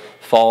will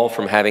fall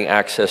from having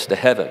access to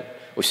heaven.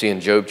 We see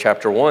in Job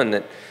chapter 1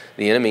 that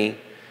the enemy,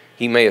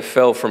 he may have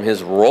fell from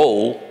his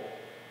role,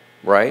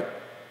 right?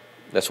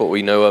 That's what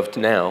we know of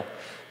now.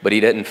 But he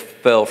didn't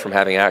fell from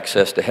having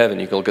access to heaven.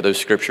 You can look at those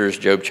scriptures,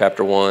 Job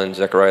chapter 1,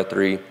 Zechariah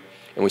 3,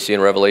 and we see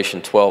in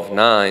Revelation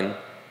 12:9,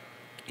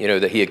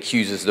 that he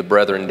accuses the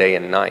brethren day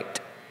and night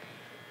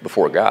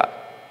before God.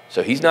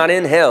 So he's not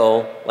in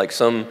hell like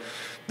some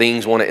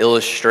things want to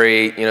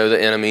illustrate.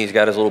 The enemy's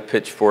got his little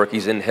pitchfork.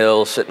 He's in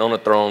hell sitting on a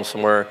throne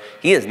somewhere.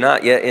 He is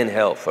not yet in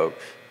hell,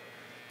 folks.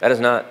 That is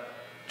not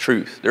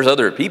truth. There's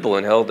other people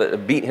in hell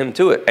that beat him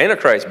to it.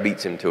 Antichrist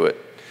beats him to it.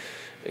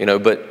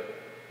 But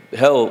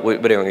hell,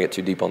 but I don't want to get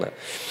too deep on that.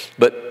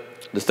 But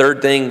the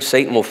third thing,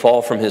 Satan will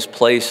fall from his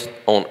place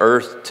on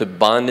earth to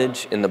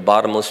bondage in the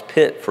bottomless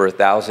pit for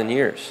 1,000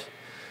 years.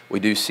 We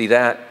do see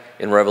that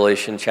in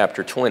Revelation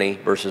chapter 20,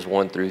 verses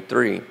 1 through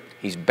 3.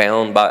 He's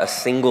bound by a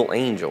single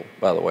angel,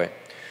 by the way.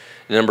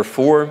 And number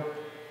 4,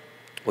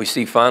 we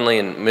see finally,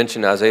 and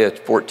mentioned Isaiah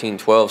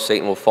 14:12,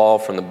 Satan will fall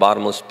from the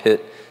bottomless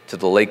pit to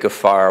the lake of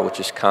fire, which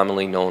is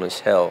commonly known as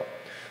hell.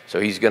 So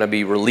he's going to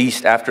be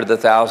released after the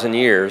 1,000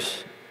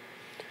 years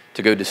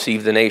to go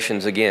deceive the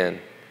nations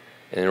again.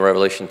 And in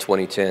Revelation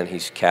 20:10,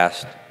 he's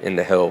cast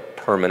into hell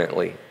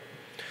permanently.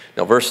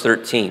 Now, verse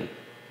 13,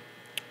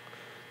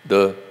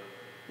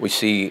 we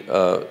see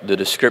the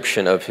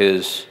description of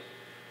his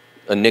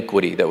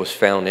iniquity that was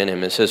found in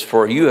him. It says,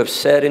 for you have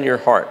said in your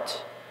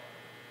heart,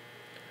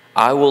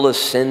 I will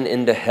ascend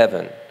into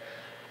heaven.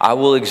 I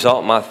will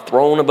exalt my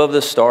throne above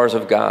the stars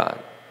of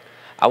God.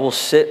 I will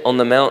sit on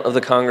the mount of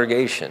the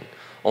congregation,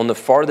 on the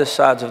farthest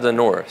sides of the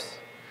north.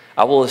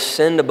 I will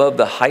ascend above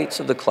the heights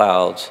of the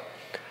clouds.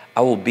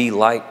 I will be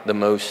like the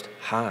Most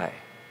High.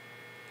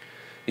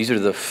 These are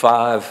the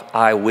 5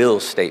 I will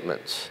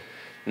statements.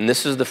 And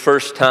this is the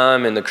first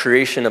time in the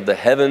creation of the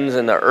heavens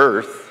and the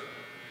earth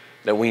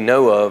that we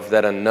know of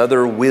that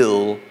another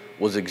will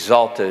was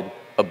exalted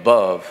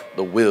above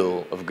the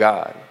will of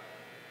God.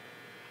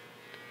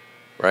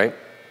 Right?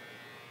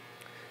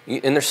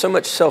 And there's so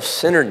much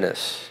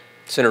self-centeredness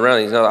centered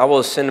around these. Now, I will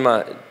ascend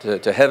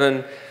to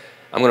heaven.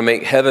 I'm going to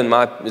make heaven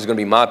is going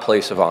to be my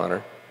place of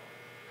honor.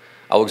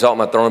 I will exalt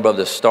my throne above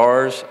the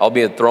stars. I'll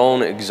be a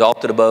throne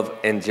exalted above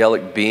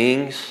angelic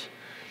beings.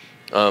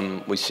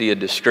 We see a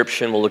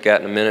description we'll look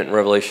at in a minute in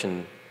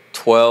Revelation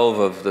 12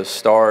 of the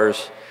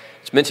stars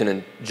It's mentioned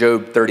in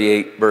Job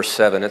 38, verse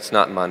 7. It's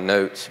not in my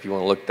notes if you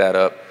want to look that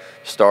up.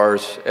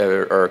 Stars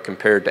are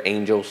compared to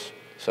angels,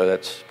 so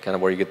that's kind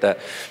of where you get that.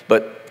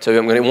 But so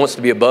he wants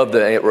to be above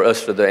the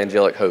rest of the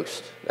angelic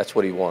host. That's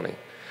what he's wanting.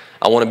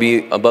 I want to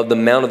be above the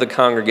mount of the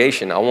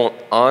congregation. I want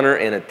honor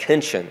and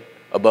attention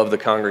above the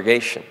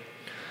congregation.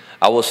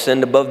 I will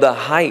ascend above the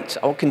heights.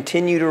 I will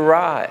continue to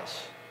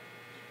rise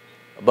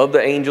above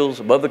the angels,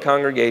 above the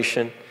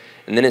congregation.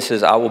 And then it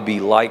says, I will be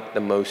like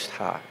the Most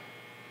High.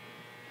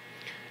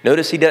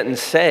 Notice he doesn't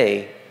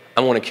say,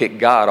 I want to kick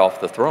God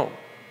off the throne.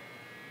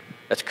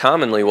 That's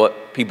commonly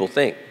what people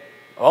think.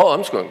 Oh, I'm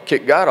just going to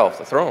kick God off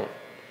the throne.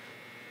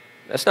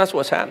 That's not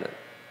what's happening.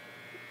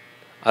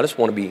 I just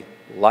want to be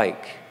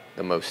like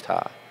the Most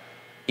High,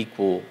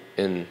 equal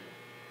in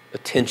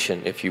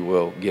attention, if you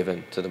will,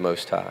 given to the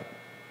Most High.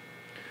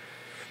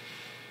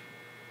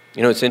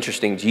 You know, it's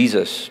interesting,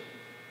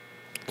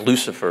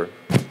 Lucifer,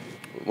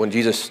 when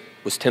Jesus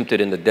was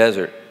tempted in the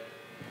desert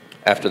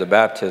after the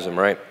baptism,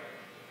 right?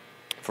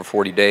 For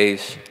 40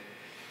 days,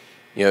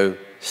 you know,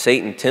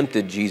 Satan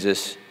tempted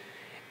Jesus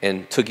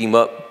and took him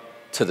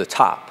up to the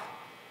top,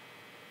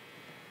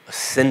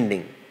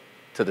 ascending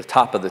to the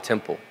top of the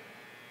temple.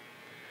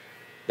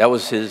 That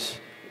was his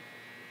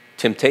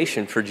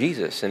temptation for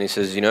Jesus. And he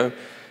says, you know,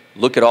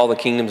 look at all the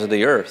kingdoms of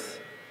the earth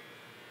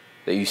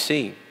that you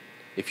see.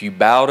 If you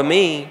bow to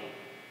me,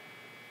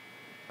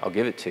 I'll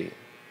give it to you.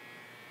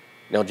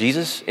 Now,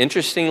 Jesus,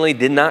 interestingly,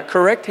 did not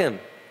correct him.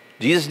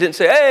 Jesus didn't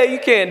say, hey, you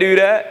can't do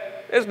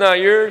that. It's not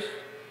yours.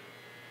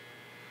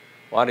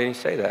 Why did he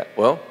say that?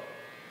 Well,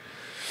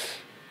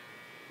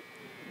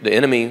 the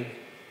enemy,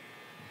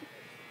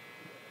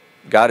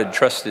 God had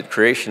trusted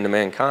creation to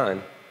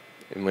mankind.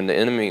 And when the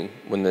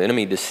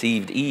enemy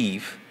deceived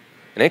Eve,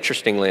 and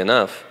interestingly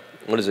enough,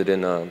 what is it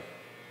in,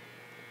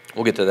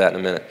 we'll get to that in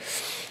a minute.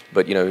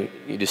 But, you know,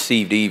 he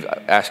deceived Eve,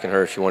 asking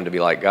her if she wanted to be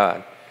like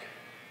God.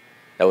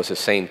 That was the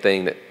same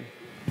thing that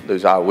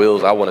those I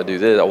wills, I want to do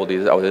this, I will do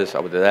this, I will do this, I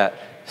will do that.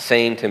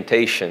 Same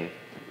temptation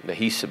that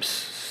he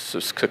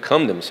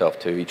succumbed himself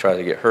to. He tried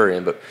to get her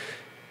in, but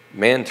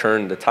man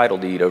turned the title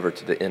deed over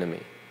to the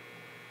enemy.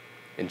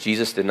 And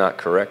Jesus did not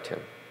correct him.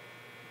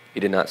 He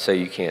did not say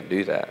you can't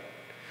do that.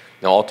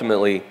 Now,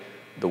 ultimately,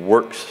 the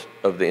works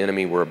of the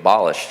enemy were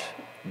abolished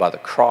by the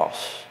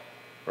cross,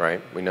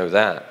 right? We know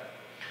that.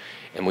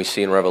 And we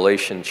see in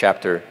Revelation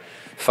chapter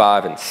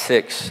 5 and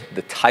 6,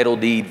 the title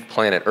deed of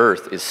planet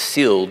Earth is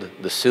sealed.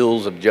 The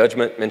seals of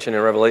judgment mentioned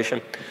in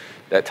Revelation,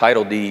 that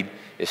title deed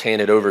is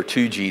handed over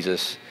to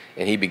Jesus,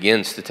 and he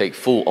begins to take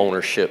full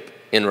ownership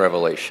in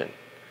Revelation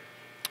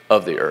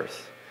of the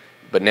earth.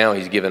 But now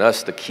he's given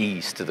us the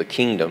keys to the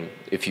kingdom,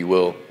 if you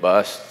will, by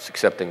us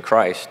accepting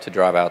Christ to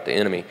drive out the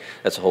enemy.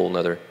 That's a whole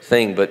other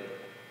thing. But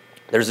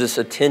there's this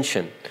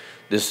attention,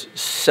 this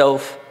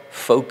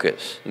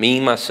self-focus,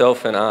 me,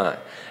 myself, and I.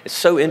 It's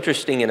so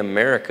interesting in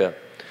America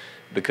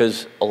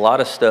because a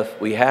lot of stuff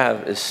we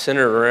have is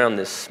centered around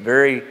this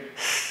very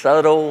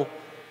subtle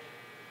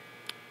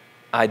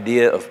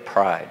idea of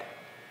pride.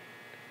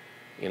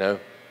 You know,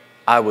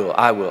 I will.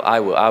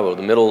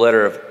 The middle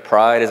letter of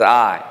pride is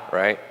I,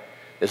 right?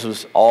 This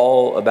was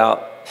all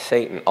about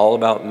Satan, all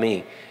about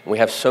me. And we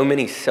have so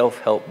many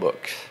self-help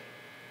books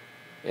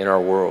in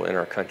our world, in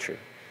our country.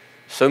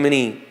 So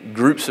many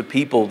groups of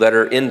people that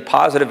are in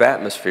positive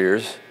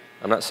atmospheres.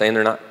 I'm not saying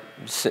they're not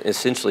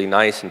essentially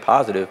nice and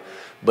positive,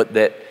 but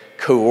that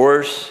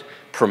coerce,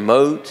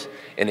 promote,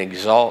 and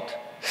exalt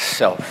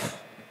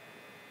self.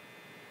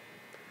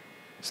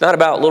 It's not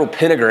about little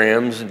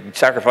pentagrams and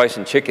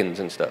sacrificing chickens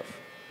and stuff.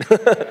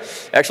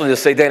 Actually, the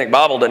Satanic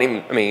Bible doesn't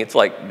even, it's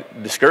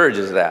like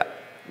discourages that.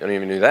 Don't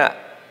even do that.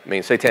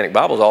 Satanic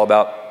Bible is all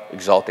about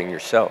exalting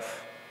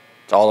yourself.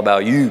 It's all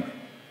about you,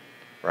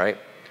 right?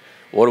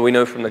 What do we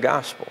know from the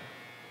gospel?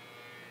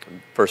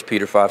 1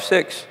 Peter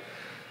 5:6,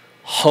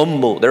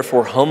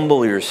 therefore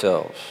humble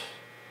yourselves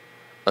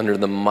under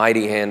the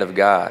mighty hand of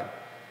God,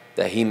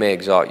 that he may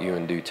exalt you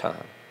in due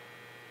time.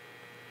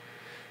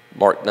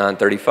 Mark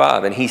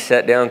 9:35, and he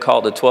sat down,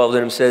 called the 12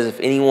 to him, says, if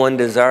anyone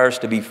desires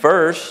to be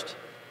first,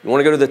 you want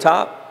to go to the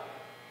top?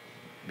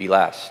 Be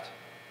last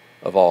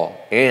of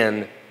all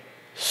and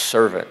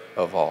servant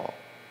of all.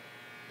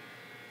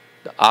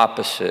 The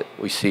opposite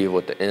we see of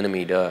what the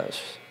enemy does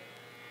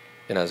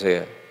in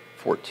Isaiah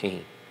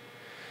 14.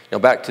 Now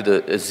back to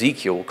the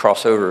Ezekiel, we'll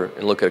cross over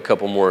and look at a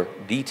couple more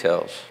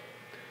details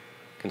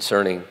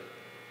concerning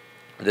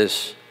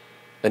this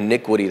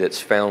iniquity that's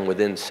found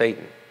within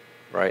Satan,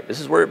 right? This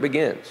is where it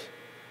begins.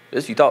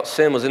 You thought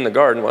sin was in the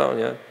garden.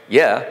 Well,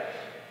 yeah,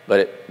 but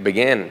it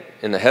began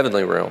in the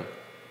heavenly realm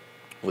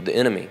with the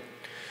enemy.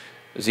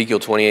 Ezekiel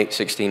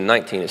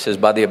 28:16-19, it says,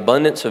 by the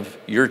abundance of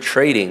your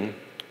trading,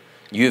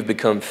 you have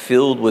become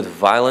filled with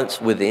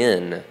violence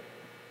within,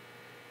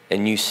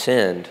 and you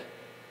sinned.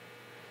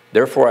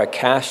 Therefore I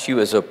cast you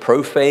as a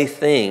profane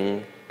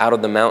thing out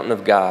of the mountain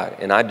of God,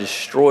 and I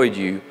destroyed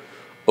you,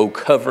 O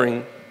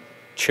covering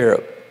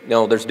cherub.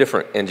 Now, there's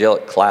different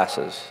angelic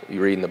classes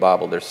you read in the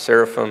Bible. There's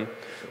seraphim.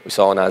 We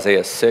saw in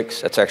Isaiah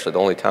 6. That's actually the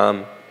only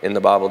time in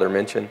the Bible they're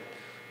mentioned.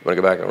 You want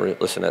to go back and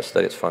listen to that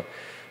study, it's fun.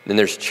 Then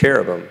there's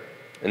cherubim,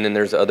 and then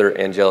there's other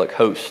angelic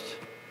hosts,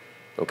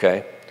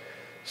 okay?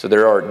 So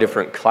there are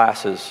different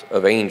classes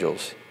of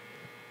angels.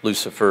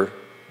 Lucifer,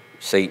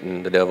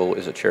 Satan, the devil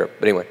is a cherub.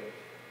 But anyway,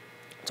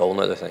 it's a whole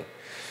other thing.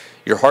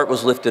 Your heart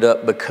was lifted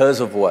up because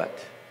of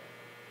what?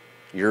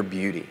 Your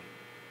beauty.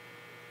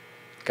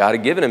 God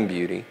had given him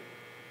beauty,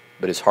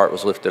 but his heart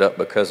was lifted up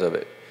because of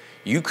it.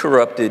 You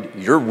corrupted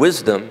your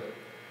wisdom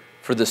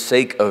for the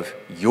sake of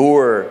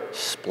your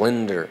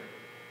splendor.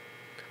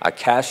 I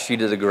cast you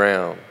to the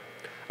ground.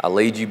 I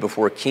laid you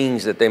before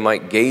kings that they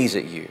might gaze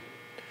at you.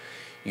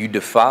 You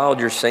defiled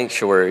your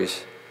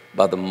sanctuaries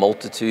by the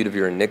multitude of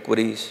your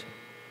iniquities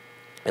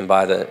and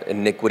by the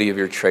iniquity of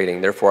your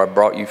trading. Therefore I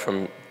brought you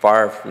from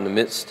fire from the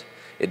midst.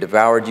 It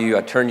devoured you.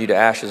 I turned you to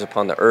ashes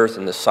upon the earth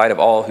in the sight of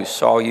all who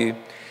saw you,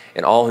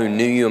 and all who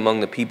knew you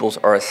among the peoples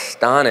are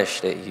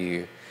astonished at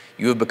you.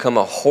 You have become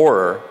a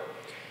horror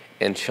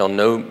and shall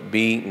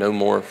be no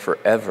more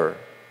forever.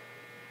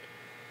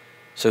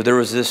 So there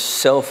was this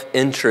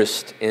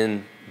self-interest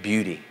in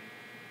beauty,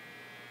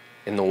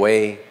 in the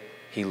way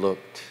he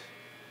looked.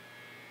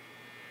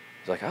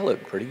 He's like, I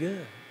look pretty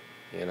good,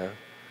 you know.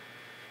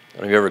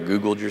 Have you ever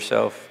Googled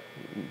yourself,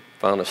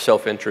 found a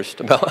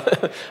self-interest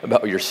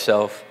about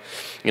yourself?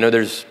 You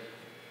know,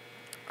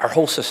 our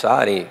whole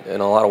society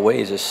in a lot of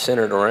ways is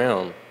centered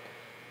around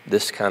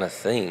this kind of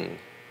thing.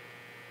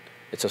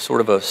 It's a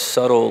sort of a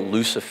subtle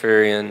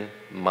Luciferian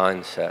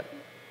mindset.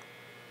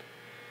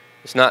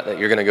 It's not that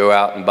you're going to go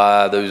out and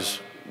buy those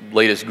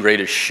latest,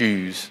 greatest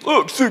shoes.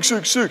 Look,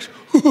 666.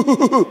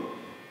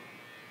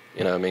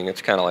 You know, I mean,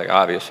 it's kind of like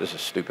obvious this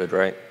is stupid,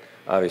 right?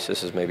 Obvious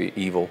this is maybe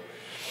evil.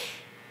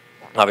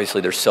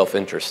 Obviously, there's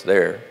self-interest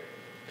there.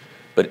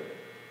 But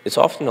it's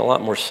often a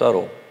lot more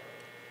subtle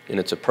in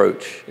its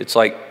approach. It's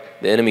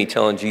like the enemy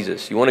telling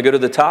Jesus, you want to go to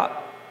the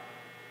top?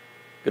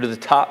 Go to the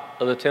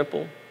top of the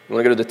temple? You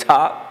want to go to the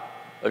top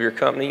of your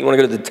company? You want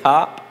to go to the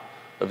top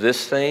of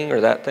this thing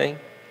or that thing?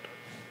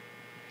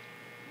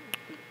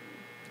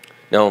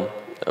 Now,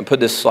 I put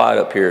this slide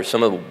up here.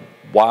 Some of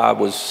why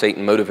was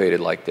Satan motivated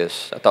like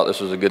this. I thought this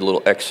was a good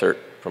little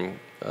excerpt from,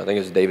 I think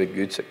it's David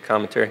Gutz's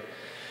commentary. It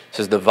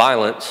says, the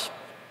violence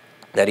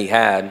that he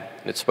had,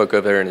 it spoke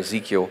of there in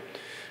Ezekiel,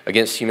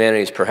 against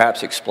humanity is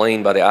perhaps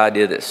explained by the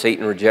idea that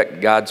Satan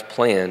rejected God's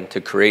plan to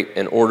create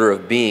an order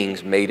of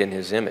beings made in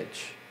his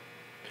image,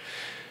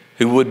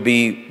 who would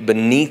be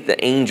beneath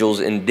the angels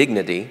in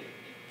dignity.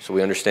 So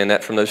we understand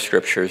that from those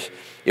scriptures.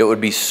 It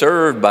would be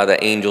served by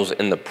the angels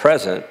in the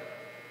present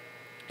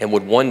and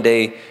would one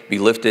day be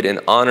lifted in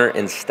honor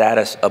and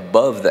status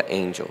above the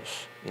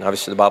angels. And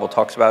obviously the Bible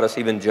talks about us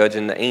even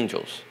judging the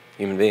angels,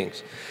 human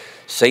beings.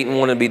 Satan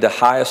wanted to be the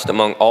highest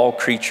among all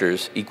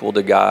creatures, equal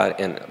to God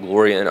in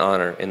glory and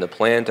honor. And the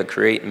plan to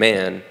create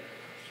man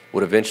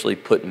would eventually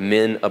put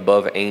men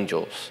above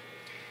angels.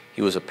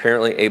 He was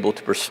apparently able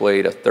to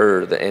persuade a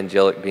third of the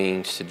angelic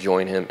beings to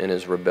join him in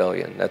his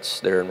rebellion. That's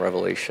there in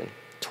Revelation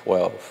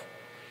 12.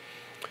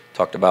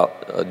 Talked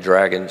about a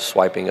dragon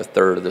swiping a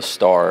third of the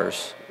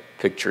stars,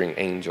 picturing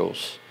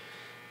angels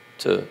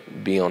to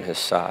be on his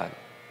side.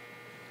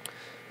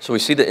 So we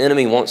see the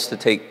enemy wants to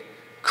take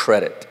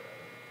credit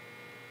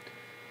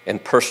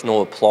and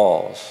personal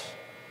applause.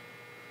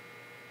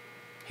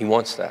 He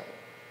wants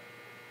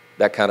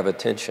that kind of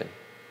attention,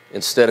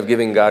 instead of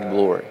giving God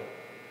glory.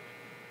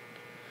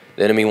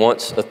 The enemy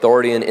wants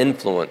authority and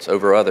influence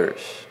over others.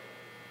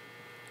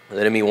 The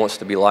enemy wants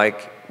to be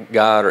like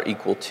God or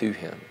equal to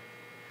him.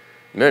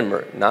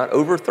 Remember, not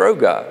overthrow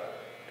God.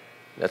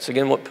 That's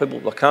again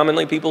what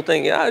commonly people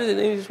think. Yeah,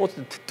 he just wants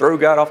to throw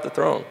God off the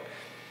throne.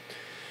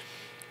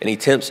 And he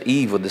tempts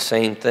Eve with the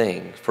same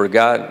thing. For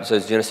God,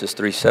 says Genesis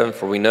 3:7,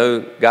 for we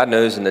know, God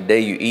knows in the day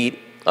you eat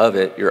of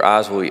it, your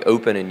eyes will be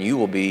open and you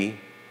will be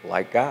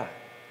like God,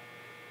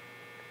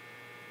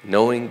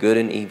 knowing good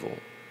and evil.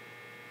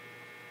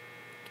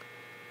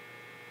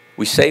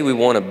 We say we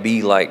want to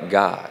be like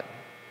God.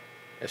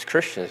 As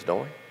Christians,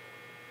 don't we?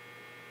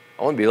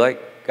 I want to be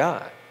like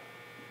God.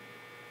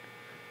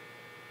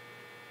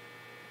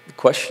 The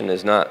question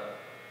is not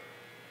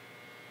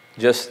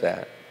just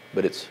that,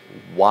 but it's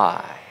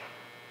why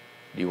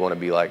do you want to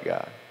be like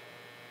God?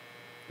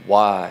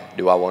 Why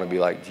do I want to be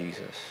like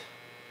Jesus?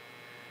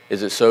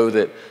 Is it so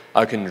that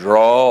I can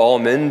draw all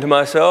men to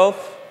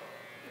myself?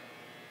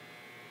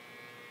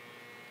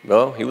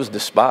 Well, he was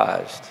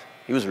despised.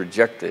 He was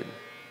rejected.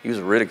 He was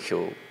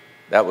ridiculed.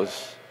 That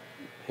was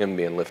him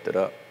being lifted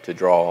up to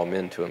draw all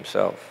men to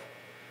himself.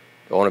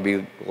 Do I want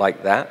to be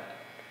like that?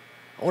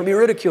 I want to be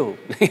ridiculed.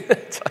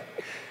 It's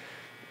like,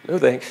 no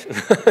thanks.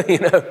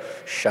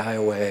 Shy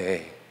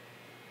away.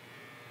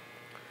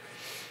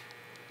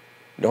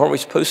 Aren't we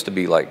supposed to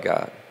be like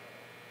God?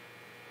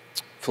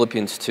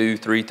 Philippians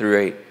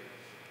 2:3-8,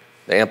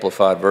 the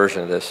amplified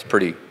version of this,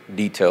 pretty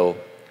detailed.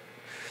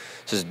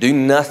 It says, do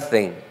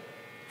nothing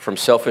from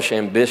selfish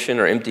ambition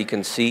or empty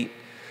conceit,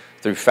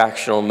 through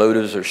factional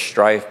motives or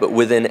strife, but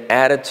with an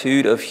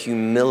attitude of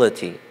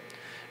humility,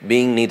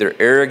 being neither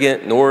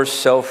arrogant nor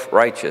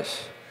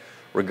self-righteous.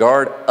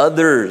 Regard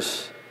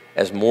others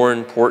as more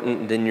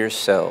important than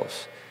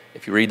yourselves.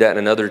 If you read that in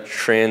another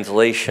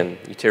translation,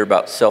 you hear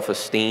about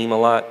self-esteem a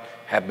lot.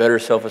 Have better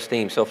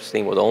self-esteem.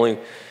 Self-esteem was only,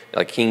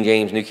 like King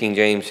James, New King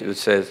James, it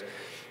says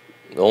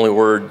the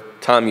only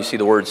time you see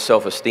the word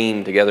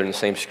self-esteem together in the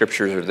same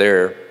scriptures are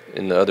there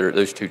in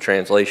those two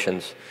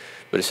translations.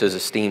 But it says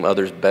esteem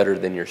others better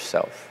than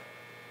yourself.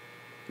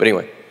 But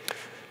anyway,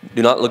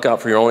 do not look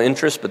out for your own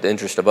interest, but the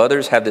interest of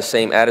others. Have the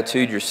same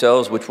attitude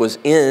yourselves, which was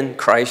in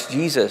Christ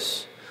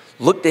Jesus.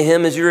 Look to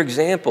him as your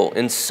example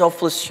in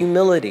selfless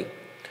humility.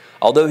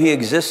 Although he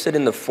existed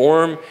in the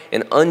form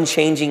and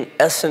unchanging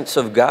essence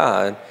of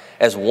God,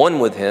 as one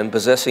with him,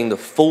 possessing the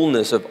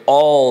fullness of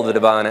all the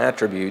divine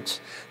attributes,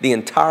 the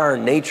entire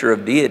nature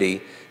of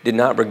deity, did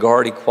not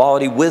regard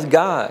equality with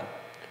God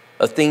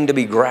a thing to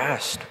be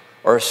grasped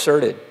or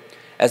asserted,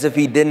 as if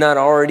he did not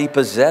already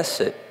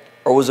possess it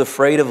or was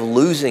afraid of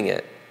losing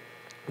it,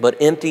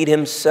 but emptied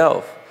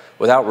himself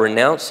without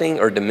renouncing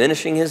or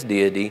diminishing his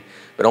deity,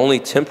 but only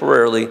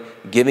temporarily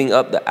giving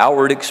up the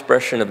outward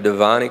expression of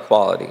divine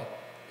equality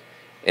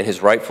and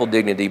his rightful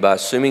dignity by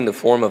assuming the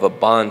form of a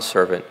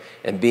bondservant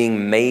and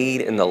being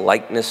made in the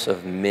likeness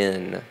of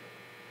men.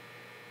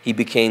 He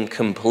became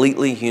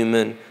completely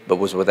human, but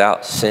was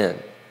without sin,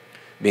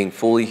 being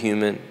fully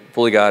human,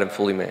 fully God and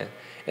fully man.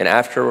 And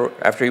after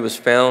he was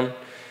found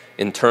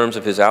in terms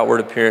of his outward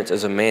appearance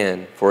as a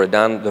man for a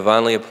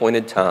divinely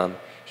appointed time,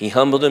 he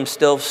humbled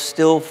himself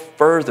still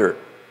further.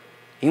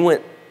 He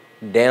went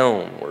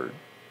downward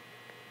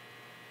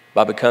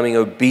by becoming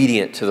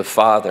obedient to the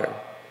Father,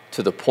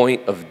 to the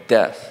point of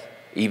death,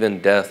 even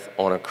death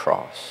on a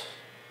cross.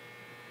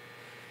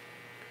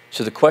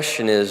 So the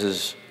question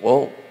is,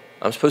 well,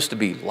 I'm supposed to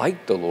be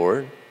like the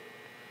Lord.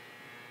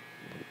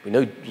 We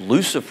know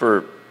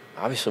Lucifer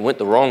obviously went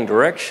the wrong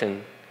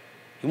direction.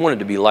 He wanted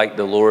to be like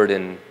the Lord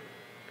and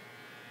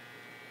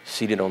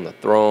seated on the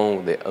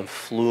throne, the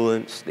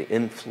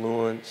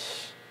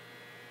influence.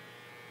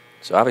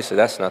 So obviously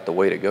that's not the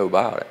way to go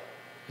about it.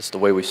 It's the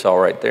way we saw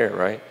right there,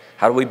 right?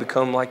 How do we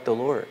become like the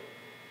Lord?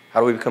 How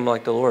do we become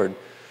like the Lord?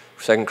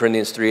 2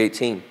 Corinthians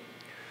 3:18.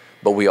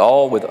 But we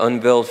all with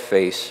unveiled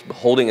face,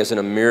 beholding as in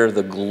a mirror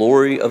the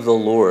glory of the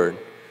Lord,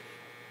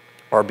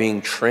 are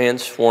being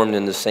transformed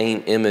in the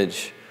same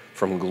image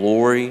from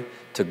glory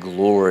to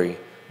glory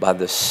by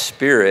the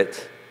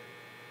Spirit,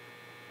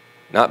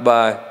 not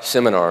by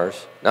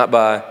seminars, not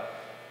by,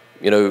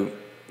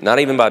 not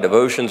even by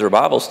devotions or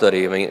Bible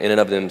study, in and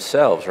of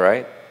themselves,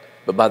 right?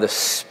 But by the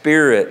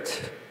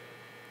Spirit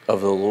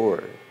of the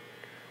Lord.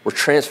 We're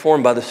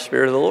transformed by the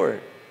Spirit of the Lord.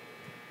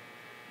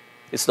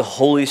 It's the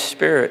Holy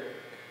Spirit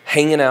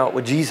hanging out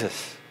with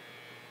Jesus,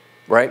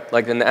 right?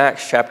 Like in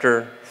Acts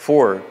chapter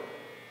 4,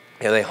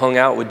 they hung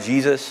out with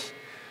Jesus.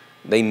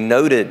 They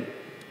noted,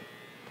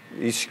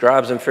 these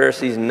scribes and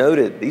Pharisees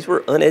noted, these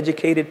were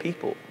uneducated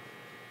people.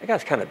 That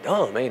guy's kind of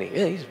dumb, ain't he?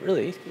 Yeah, he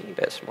ain't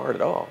that smart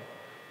at all.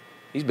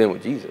 He's been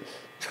with Jesus,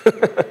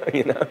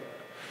 Isn't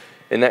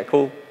that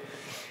cool?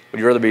 Would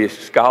you rather be a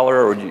scholar,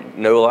 or would you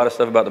know a lot of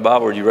stuff about the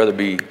Bible, or would you rather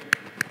be,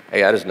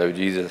 hey, I just know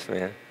Jesus,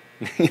 man?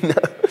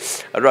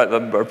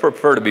 I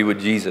prefer to be with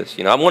Jesus.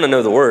 I want to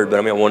know the Word,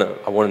 but I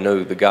want to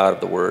know the God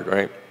of the Word,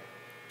 right?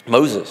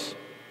 Moses,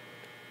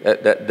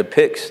 that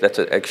depicts, that's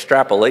an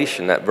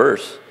extrapolation, that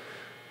verse,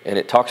 and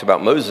it talks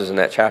about Moses in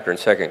that chapter in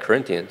 2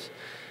 Corinthians.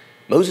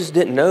 Moses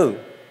didn't know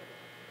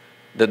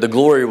that the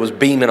glory was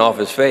beaming off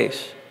his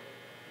face.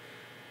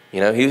 He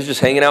was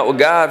just hanging out with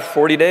God for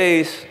 40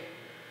 days.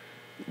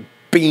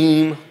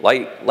 Beam,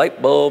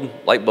 light bulb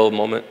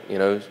moment,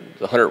 the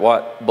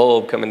 100-watt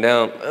bulb coming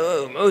down.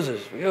 Oh,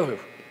 Moses,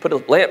 put a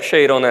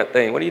lampshade on that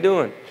thing. What are you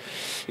doing?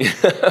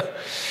 He's like,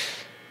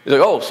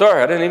 oh,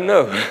 sorry, I didn't even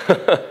know.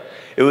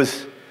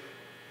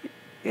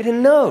 He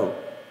didn't know.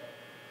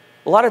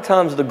 A lot of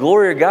times the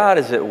glory of God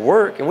is at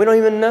work and we don't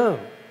even know.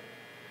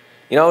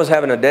 I was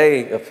having a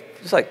day,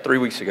 it's like 3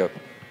 weeks ago.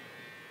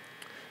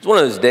 It's one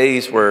of those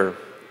days where,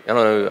 I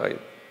don't know,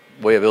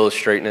 way of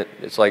illustrating it,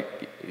 it's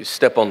like you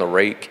step on the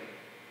rake.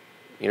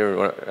 I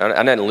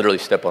didn't literally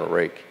step on a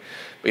rake.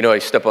 But you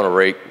step on a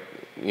rake,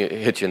 it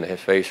hits you in the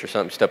face or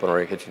something, step on a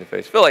rake, hits you in the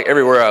face. I feel like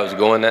everywhere I was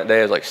going that day,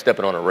 I was like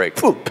stepping on a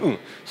rake, boom, boom,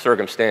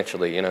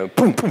 circumstantially,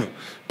 boom, boom,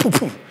 boom,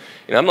 boom.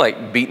 I'm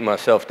like beating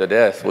myself to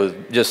death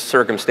with just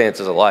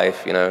circumstances of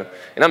life, and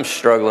I'm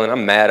struggling,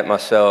 I'm mad at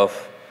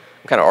myself,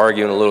 I'm kind of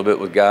arguing a little bit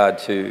with God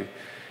too.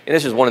 And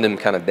this is one of them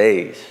kind of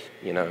days,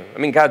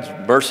 God's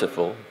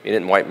merciful, he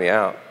didn't wipe me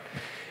out.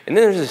 And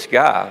then there's this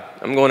guy,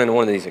 I'm going into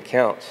one of these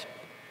accounts.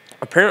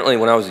 Apparently,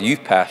 when I was a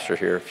youth pastor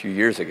here a few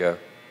years ago,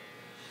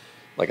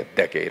 like a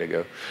decade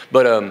ago,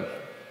 but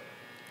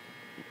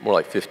more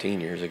like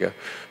 15 years ago,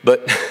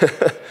 but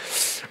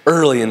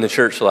early in the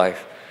church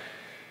life,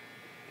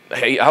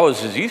 hey, I was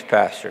his youth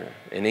pastor,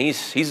 and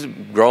he's a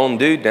grown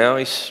dude now.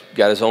 He's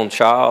got his own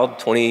child,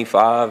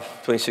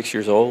 25, 26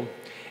 years old,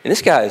 and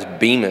this guy is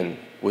beaming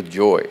with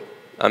joy.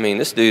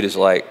 This dude is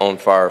like on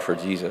fire for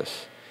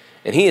Jesus,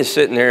 and he is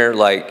sitting there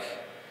like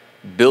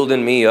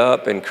building me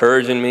up,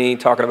 encouraging me,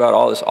 talking about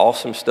all this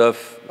awesome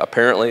stuff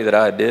apparently that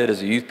I did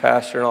as a youth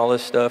pastor and all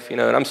this stuff, and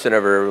I'm sitting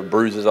over there with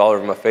bruises all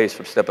over my face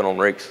from stepping on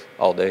rakes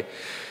all day.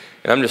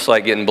 And I'm just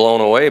like getting blown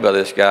away by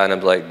this guy. And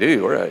I'm like, dude,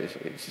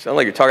 you sound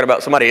like you're talking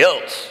about somebody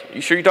else. You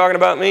sure you're talking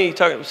about me? You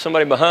talking about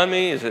somebody behind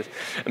me?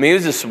 He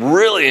was just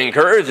really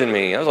encouraging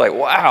me. I was like,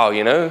 wow,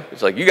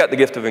 It's like, you got the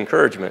gift of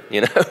encouragement,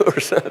 or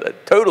something.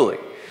 Totally.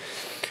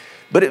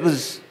 But it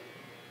was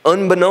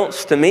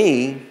unbeknownst to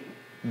me,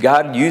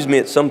 God used me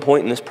at some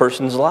point in this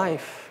person's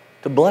life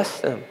to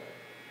bless them.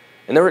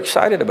 And they were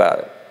excited about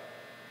it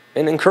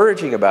and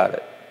encouraging about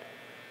it.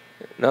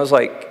 And I was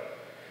like,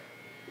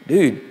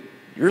 dude,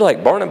 you're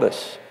like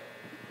Barnabas.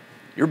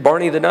 You're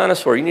Barney the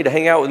dinosaur. You need to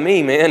hang out with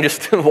me, man.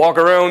 Just walk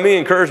around with me,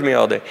 encourage me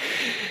all day.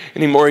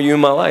 Any more of you in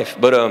my life?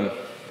 But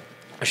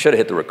I should have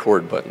hit the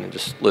record button and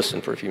just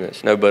listened for a few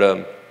minutes. But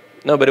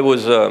it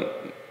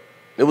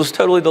was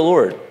totally the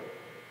Lord.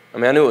 I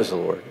mean, I knew it was the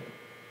Lord.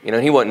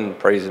 He wasn't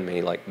praising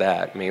me like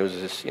that. I mean, it was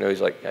just,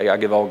 he's like, hey, I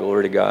give all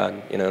glory to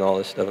God, and all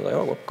this stuff. I was like,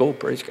 oh, well, cool,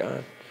 praise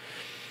God.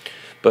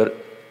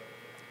 But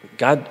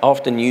God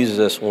often uses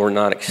us when we're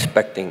not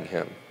expecting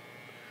him.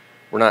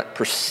 We're not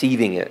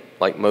perceiving it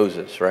like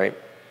Moses, right?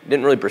 He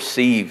didn't really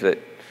perceive that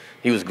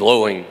he was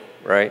glowing,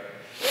 right?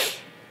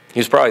 He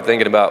was probably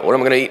thinking about, what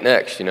am I going to eat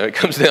next? He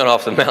comes down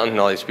off the mountain and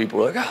all these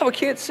people are like, oh, I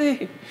can't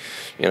see.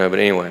 But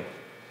anyway,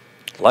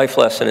 life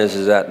lesson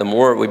is that the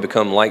more we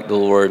become like the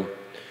Lord,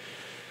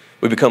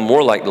 we become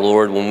more like the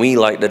Lord when we,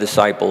 like the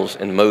disciples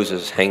and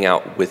Moses, hang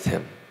out with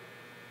him.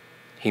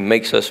 He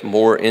makes us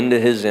more into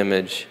his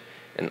image,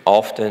 and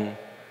often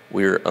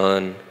we're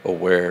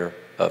unaware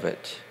of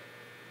it.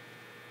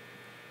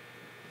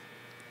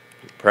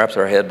 Perhaps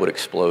our head would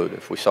explode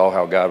if we saw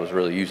how God was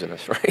really using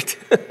us, right?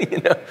 We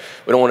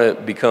don't want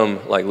to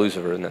become like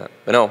Lucifer in that.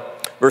 But no,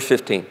 verse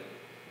 15.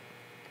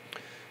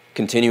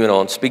 Continuing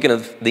on, speaking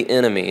of the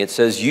enemy, it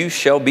says, you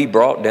shall be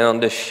brought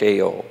down to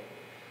Sheol,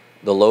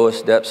 the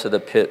lowest depths of the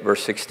pit.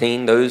 Verse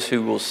 16, those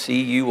who will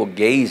see you will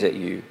gaze at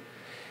you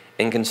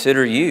and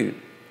consider you,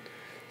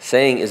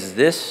 saying, is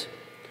this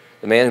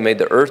the man who made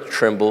the earth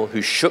tremble,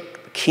 who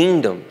shook the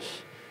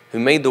kingdoms, who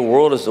made the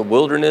world as the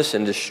wilderness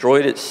and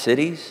destroyed its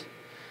cities?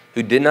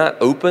 Who did not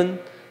open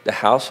the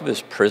house of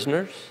his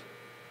prisoners?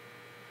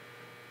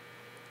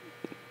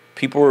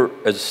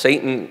 As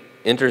Satan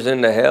enters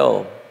into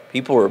hell,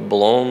 people are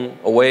blown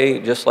away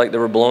just like they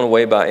were blown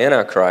away by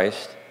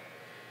Antichrist,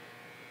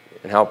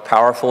 and how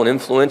powerful and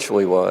influential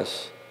he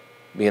was,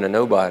 being a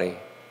nobody.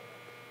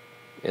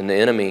 And the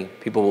enemy,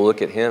 people will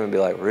look at him and be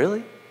like,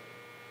 really?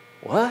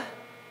 What?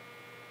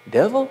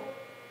 Devil?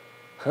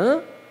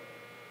 Huh?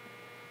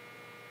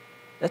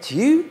 That's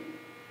you?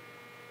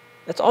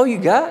 That's all you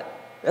got?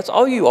 That's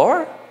all you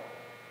are?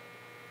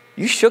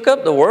 You shook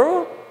up the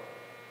world?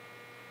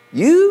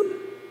 You?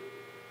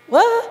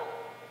 What?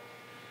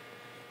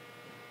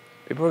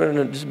 People are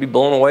going to just be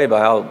blown away by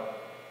how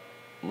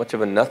much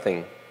of a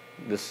nothing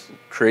this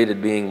created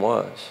being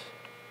was.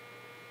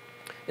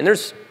 And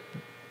there's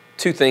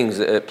two things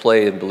at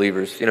play in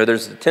believers.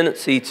 There's the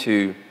tendency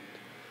to,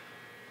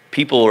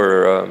 people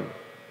are,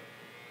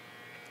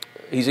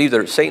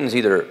 Satan's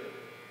either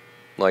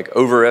like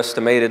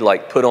overestimated,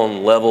 like put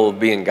on level of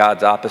being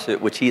God's opposite,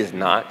 which he is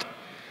not.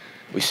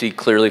 We see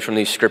clearly from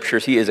these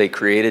scriptures, he is a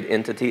created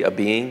entity, a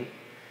being,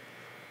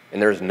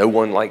 and there is no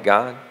one like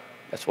God.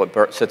 That's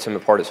what sets him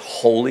apart as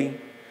holy.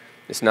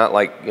 It's not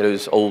like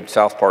those old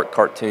South Park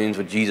cartoons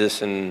with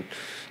Jesus and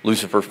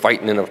Lucifer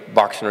fighting in a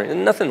boxing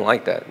ring. Nothing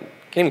like that.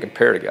 Can't even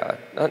compare to God.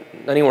 Not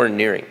anywhere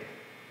near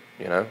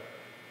him.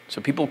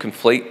 So people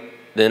conflate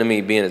the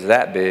enemy being as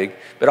that big,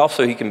 but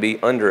also he can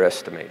be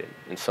underestimated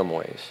in some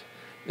ways.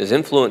 His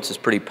influence is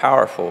pretty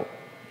powerful,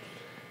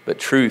 but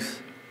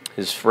truth,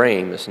 his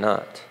frame, is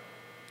not.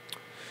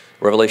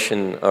 1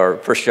 John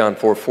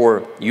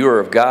 4:4, you are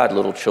of God,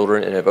 little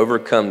children, and have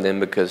overcome them,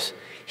 because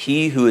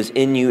he who is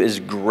in you is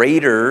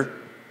greater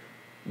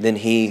than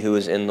he who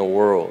is in the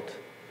world.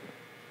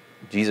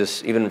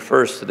 Jesus even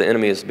refers to the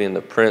enemy as being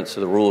the prince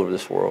or the ruler of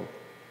this world.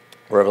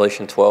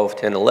 Revelation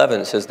 12:10-11,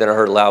 it says, then I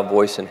heard a loud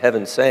voice in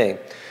heaven saying,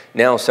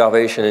 now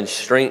salvation and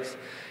strength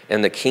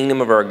and the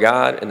kingdom of our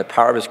God and the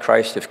power of his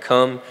Christ have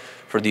come,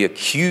 for the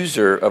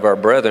accuser of our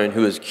brethren,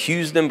 who has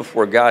accused them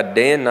before God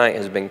day and night,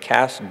 has been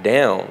cast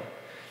down.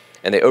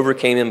 And they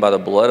overcame him by the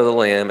blood of the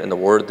Lamb and the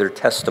word of their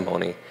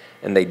testimony,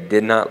 and they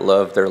did not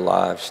love their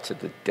lives to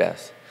the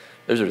death.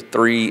 Those are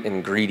three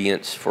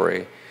ingredients for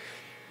a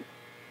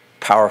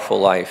powerful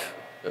life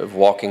of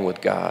walking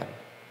with God.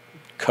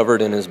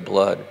 Covered in his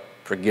blood,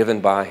 forgiven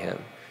by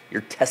him.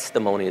 Your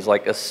testimony is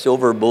like a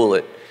silver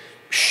bullet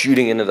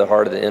shooting into the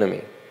heart of the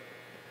enemy.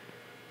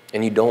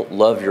 And you don't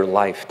love your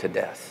life to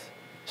death.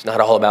 It's not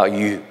all about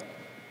you,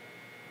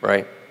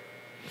 right?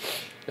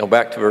 Now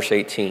back to verse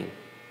 18.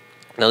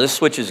 Now this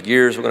switches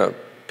gears. We're going to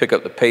pick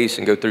up the pace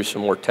and go through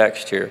some more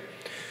text here.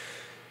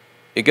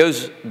 It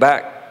goes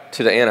back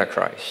to the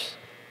Antichrist.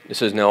 It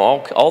says, now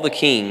all the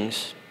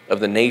kings of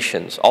the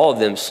nations, all of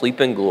them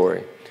sleep in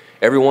glory,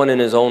 everyone in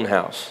his own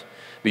house.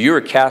 But you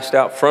are cast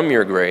out from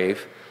your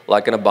grave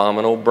like an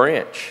abominable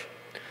branch,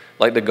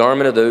 like the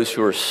garment of those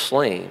who are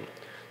slain,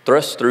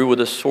 thrust through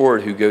with a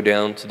sword, who go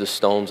down to the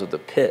stones of the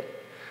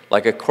pit,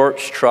 like a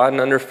corpse trodden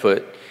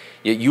underfoot,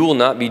 yet you will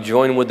not be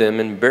joined with them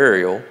in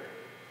burial,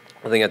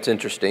 I think that's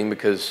interesting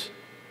because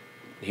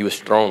he was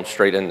thrown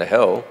straight into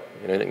hell.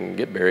 Didn't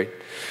get buried.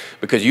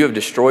 Because you have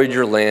destroyed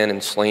your land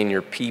and slain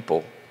your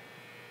people.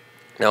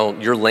 Now,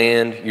 your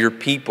land, your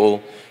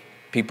people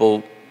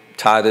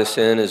tie this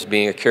in as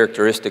being a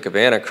characteristic of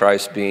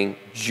Antichrist being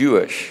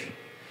Jewish.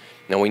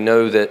 Now, we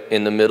know that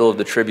in the middle of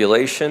the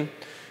tribulation,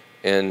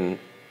 and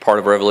part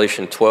of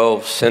Revelation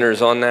 12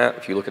 centers on that,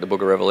 if you look at the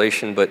book of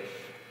Revelation, but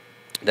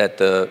that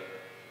the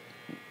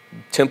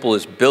temple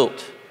is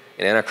built,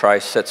 and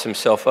Antichrist sets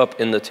himself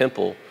up in the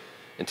temple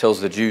and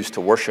tells the Jews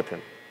to worship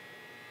him.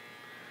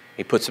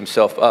 He puts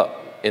himself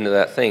up into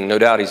that thing. No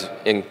doubt he's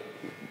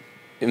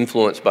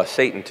influenced by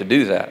Satan to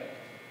do that,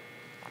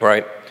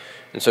 right?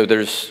 And so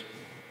there's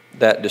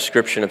that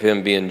description of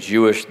him being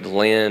Jewish, the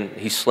land.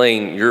 He's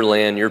slaying your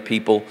land, your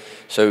people.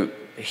 So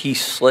he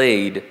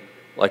slayed,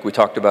 like we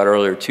talked about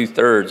earlier,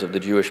 2/3 of the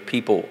Jewish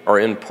people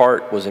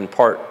was in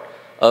part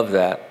of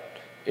that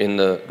in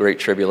the Great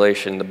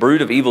Tribulation. The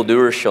brood of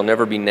evildoers shall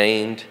never be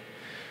named.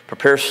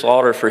 Prepare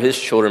slaughter for his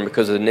children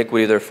because of the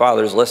iniquity of their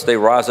fathers, lest they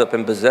rise up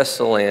and possess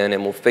the land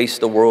and will face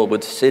the world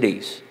with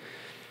cities.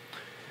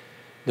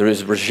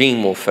 His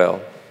regime will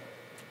fail.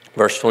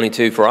 Verse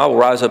 22, for I will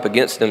rise up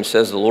against them,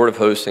 says the Lord of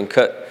hosts, and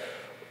cut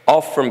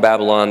off from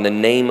Babylon the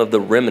name of the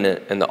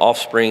remnant and the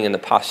offspring and the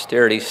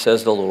posterity,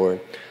 says the Lord.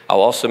 I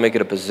will also make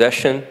it a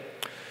possession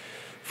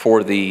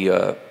for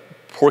the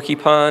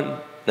porcupine.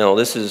 Now,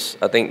 this is,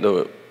 I think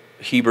the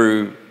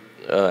Hebrew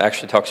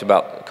actually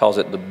calls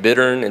it the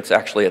bittern. It's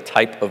actually a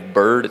type of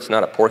bird. It's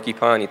not a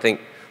porcupine. You think,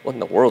 what in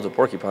the world's a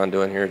porcupine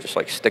doing here? Just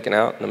like sticking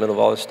out in the middle of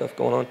all this stuff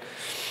going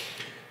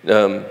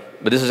on.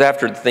 But this is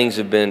after things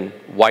have been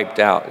wiped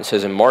out. It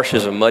says, in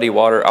marshes of muddy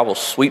water, I will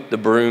sweep the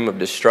broom of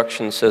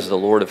destruction, says the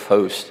Lord of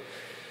hosts.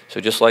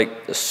 So just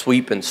like the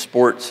sweep in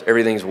sports,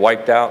 everything's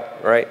wiped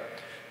out, right?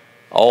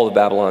 All of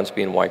Babylon's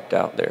being wiped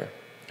out there.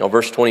 Now,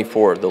 verse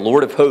 24, the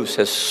Lord of hosts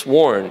has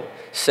sworn,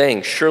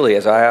 saying, surely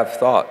as I have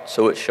thought,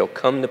 so it shall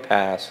come to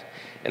pass,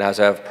 and as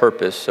I have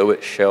purposed, so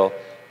it shall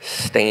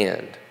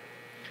stand.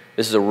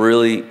 This is a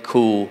really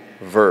cool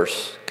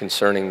verse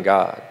concerning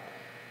God.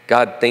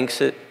 God thinks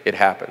it, it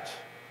happens.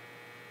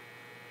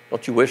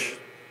 Don't you wish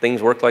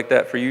things worked like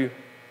that for you?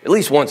 At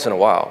least once in a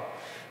while.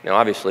 Now,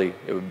 obviously,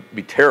 it would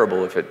be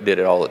terrible if it did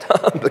it all the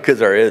time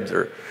because our heads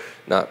are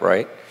not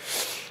right.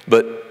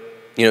 But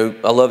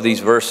I love these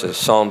verses.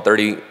 Psalm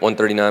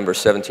 139, verse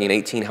 17,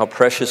 18. How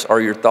precious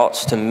are your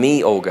thoughts to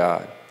me, O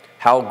God.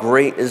 How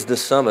great is the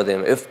sum of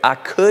them. If I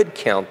could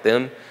count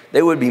them,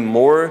 they would be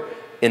more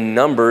in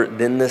number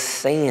than the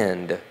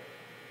sand.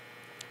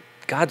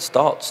 God's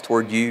thoughts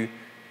toward you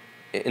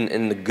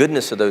and the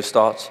goodness of those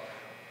thoughts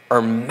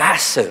are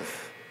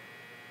massive.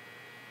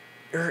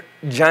 They're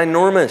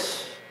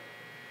ginormous.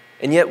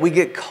 And yet we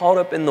get caught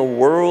up in the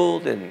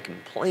world and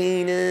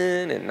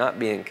complaining and not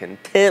being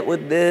content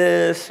with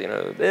this.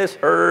 This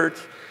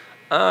hurts.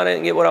 I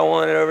didn't get what I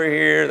wanted over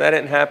here. That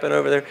didn't happen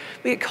over there.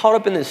 We get caught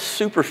up in this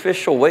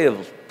superficial way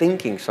of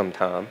thinking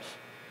sometimes.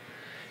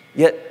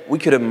 Yet we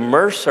could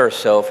immerse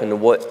ourselves into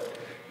what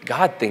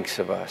God thinks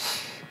of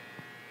us.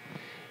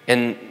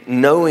 And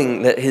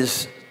knowing that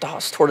his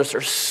thoughts toward us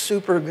are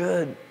super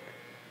good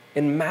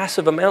in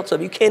massive amounts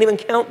of, you can't even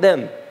count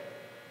them.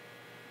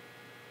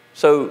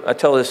 So I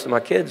tell this to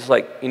my kids,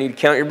 you need to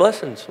count your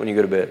blessings when you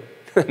go to bed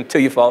until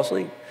you fall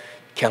asleep.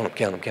 Count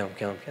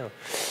them.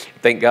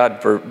 Thank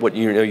God for what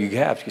you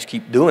have. Just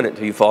keep doing it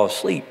until you fall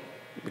asleep,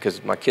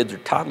 because my kids are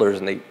toddlers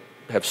and they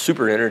have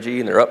super energy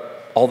and they're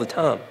up all the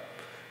time.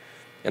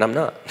 And I'm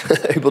not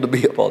able to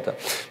be up all the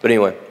time. But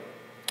anyway,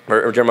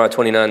 Jeremiah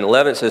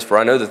 29:11 says, for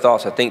I know the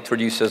thoughts I think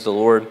toward you, says the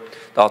Lord,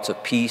 thoughts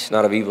of peace,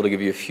 not of evil, to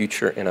give you a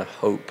future and a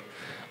hope.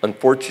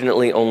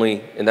 Unfortunately,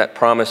 only in that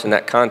promise, in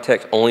that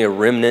context, only a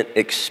remnant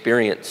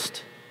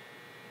experienced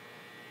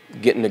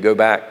getting to go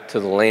back to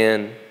the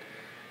land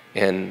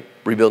and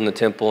rebuilding the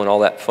temple and all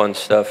that fun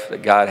stuff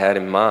that God had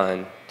in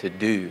mind to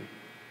do.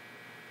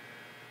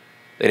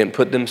 They didn't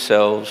put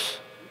themselves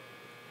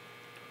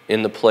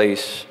in the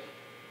place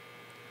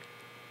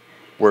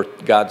where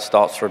God's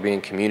thoughts were being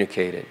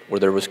communicated,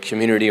 where there was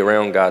community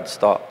around God's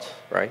thoughts,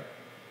 right?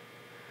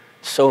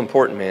 So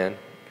important, man.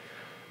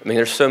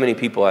 There's so many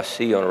people I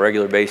see on a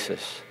regular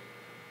basis.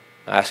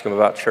 I ask them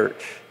about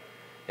church,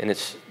 and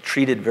it's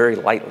treated very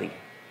lightly.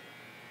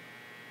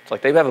 It's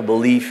like they have a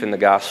belief in the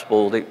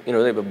gospel. They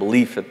have a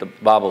belief that the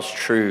Bible's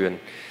true, and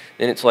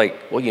then it's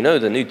like,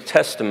 the New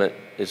Testament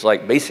is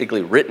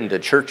basically written to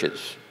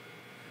churches.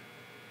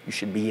 You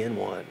should be in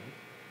one.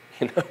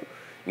 You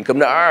can come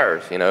to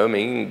ours. You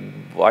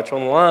can watch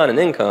online and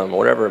then come, or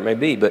whatever it may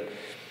be. But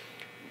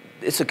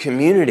it's a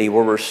community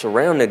where we're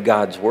surrounded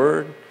God's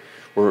word.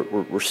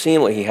 We're seeing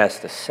what he has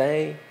to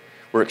say.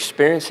 We're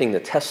experiencing the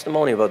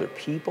testimony of other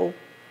people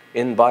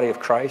in the body of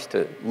Christ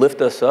to lift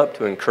us up,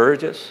 to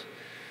encourage us.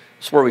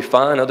 It's where we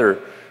find other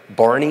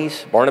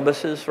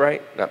Barnabases,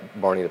 right?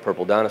 Not Barney the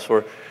purple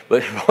dinosaur,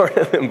 but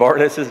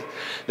Barnabases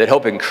that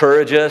help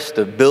encourage us,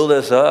 to build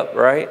us up,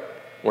 right?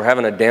 We're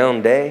having a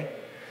down day.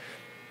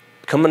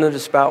 Come into the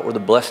spout where the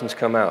blessings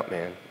come out,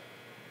 man.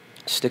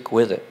 Stick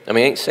with it. I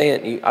ain't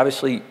saying,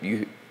 obviously,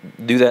 you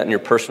do that in your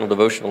personal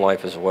devotional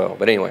life as well.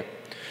 But anyway,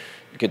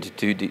 get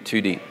too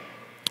deep.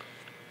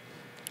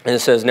 And it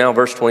says now,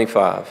 verse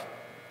 25.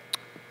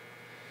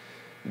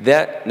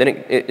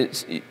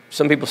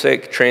 Some people say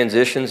it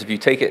transitions. If you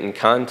take it in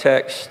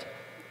context,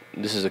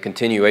 this is a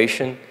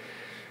continuation.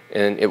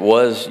 And it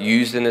was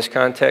used in this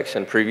context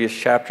in previous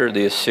chapter.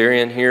 The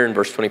Assyrian here in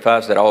verse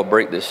 25 is that I will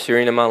break the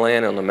Assyrian in my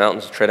land, and on the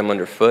mountains tread them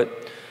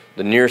underfoot.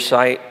 The near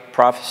sight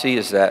prophecy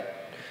is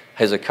that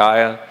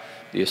Hezekiah,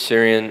 the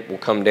Assyrian, will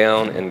come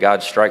down and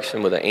God strikes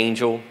him with an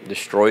angel,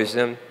 destroys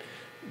them.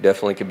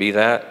 Definitely could be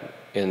that.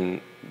 In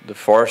the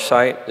far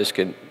sight,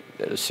 the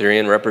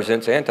Assyrian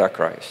represents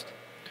Antichrist.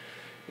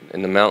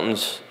 And the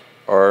mountains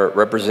are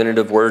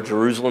representative where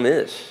Jerusalem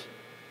is.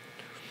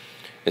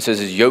 It says,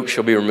 his yoke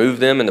shall be removed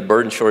them, and the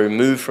burden shall be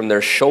removed from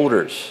their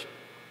shoulders.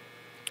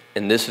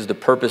 And this is the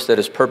purpose that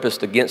is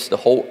purposed against the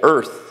whole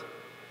earth.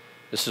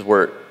 This is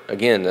where,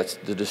 again, that's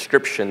the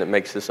description that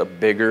makes this a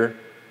bigger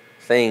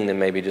thing than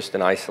maybe just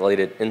an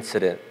isolated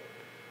incident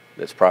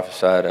that's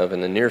prophesied of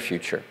in the near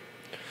future.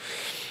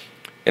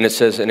 And it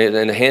says, and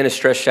the hand is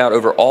stretched out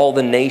over all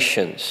the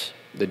nations.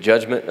 The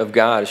judgment of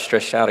God is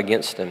stretched out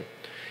against them.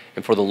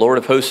 And for the Lord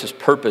of hosts is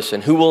purpose,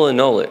 and who will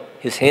annul it?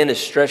 His hand is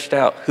stretched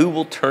out. Who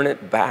will turn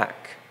it back?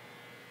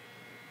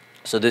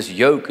 So this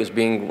yoke is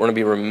going to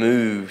be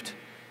removed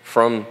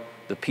from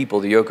the people.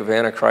 The yoke of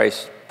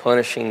Antichrist,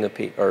 punishing the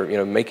people,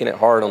 or making it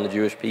hard on the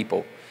Jewish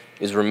people,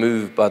 is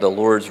removed by the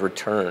Lord's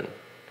return.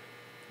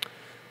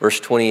 Verse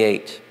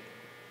 28.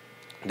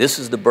 This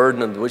is the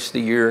burden of which the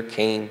year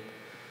came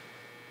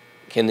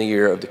the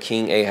year of the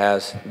king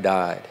Ahaz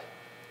died.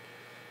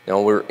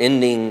 Now we're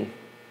ending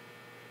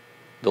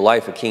the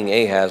life of King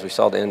Ahaz. We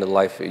saw the end of the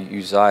life of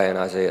Uzziah in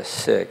Isaiah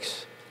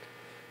 6.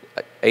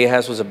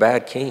 Ahaz was a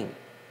bad king.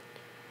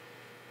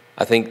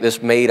 I think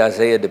this made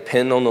Isaiah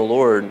depend on the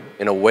Lord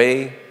in a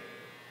way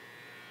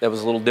that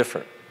was a little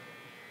different.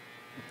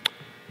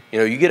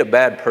 You get a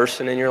bad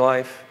person in your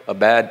life, a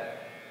bad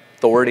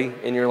authority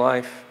in your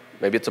life.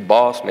 Maybe it's a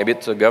boss, maybe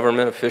it's a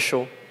government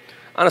official.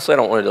 Honestly, I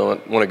don't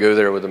want to go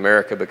there with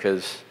America,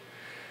 because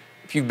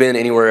if you've been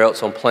anywhere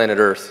else on planet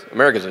Earth,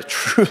 America's a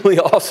truly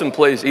awesome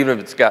place, even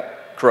if it's got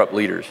corrupt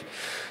leaders,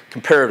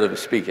 comparatively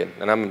speaking.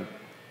 And I've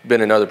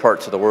been in other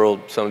parts of the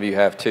world. Some of you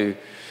have too.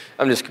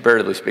 I'm just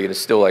comparatively speaking. It's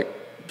still like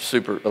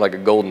a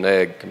golden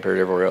egg compared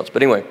to everywhere else.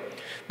 But anyway,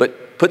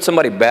 but put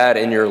somebody bad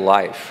in your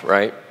life,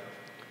 right?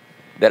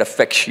 That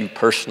affects you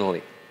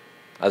personally.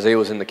 Isaiah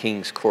was in the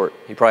king's court.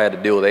 He probably had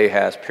to deal with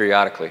Ahaz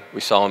periodically. We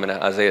saw him in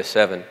Isaiah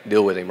 7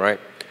 deal with him, right?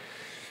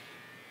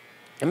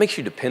 It makes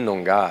you depend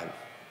on God,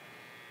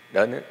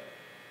 doesn't it?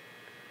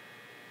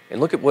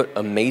 And look at what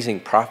amazing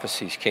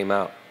prophecies came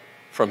out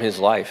from his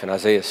life in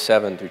Isaiah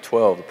 7 through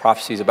 12. The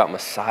prophecies about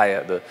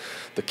Messiah,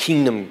 the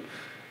kingdom,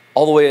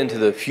 all the way into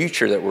the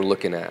future that we're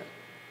looking at.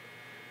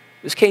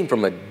 This came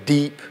from a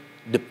deep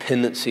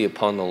dependency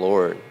upon the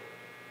Lord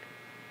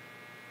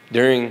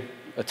during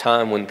a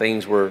time when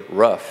things were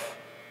rough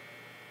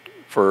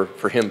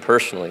for him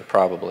personally,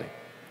 probably.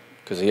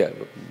 Because the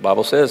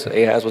Bible says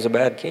Ahaz was a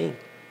bad king.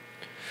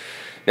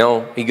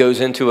 Now, he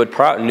goes into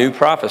a new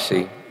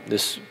prophecy.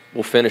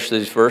 We'll finish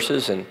these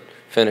verses and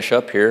finish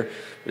up here.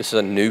 This is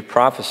a new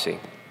prophecy.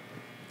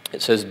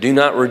 It says, do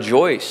not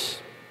rejoice,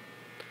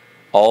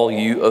 all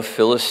you of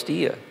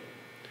Philistia,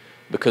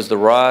 because the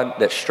rod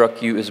that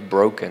struck you is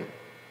broken.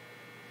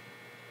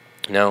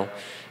 Now,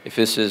 if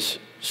this is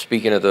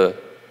speaking of the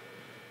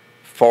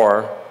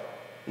far,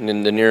 and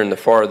then the near and the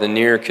far, the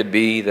near could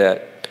be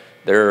that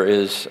there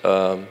is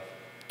a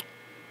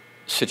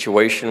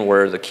situation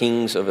where the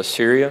kings of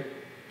Assyria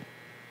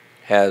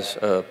has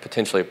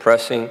potentially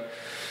oppressing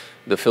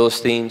the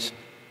Philistines.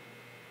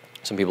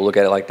 Some people look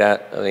at it like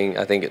that.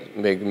 I think it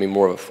may be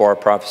more of a far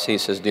prophecy.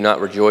 It says, do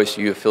not rejoice,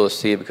 you of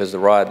Philistia, because the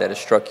rod that has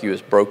struck you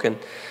is broken.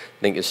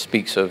 I think it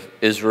speaks of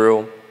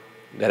Israel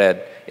that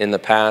had in the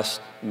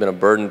past been a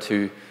burden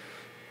to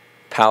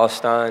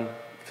Palestine,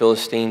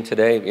 Philistine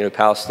today,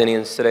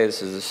 Palestinians today.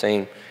 This is the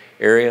same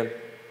area,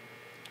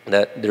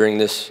 that during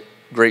this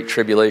great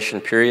tribulation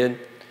period,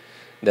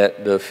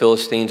 that the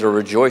Philistines are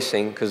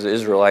rejoicing because the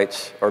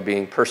Israelites are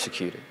being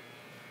persecuted.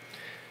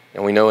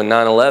 And we know in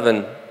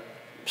 9/11,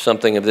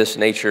 something of this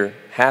nature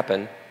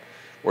happened,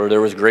 where there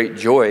was great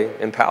joy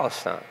in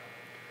Palestine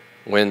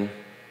when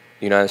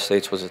the United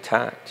States was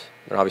attacked.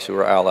 And obviously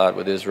we're allied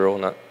with Israel,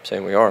 not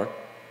saying we are.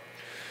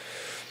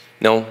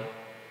 Now,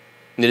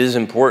 it is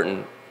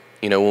important,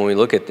 when we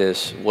look at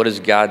this, what does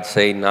God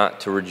say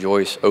not to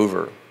rejoice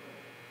over?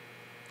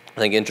 I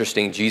think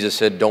interesting, Jesus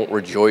said, don't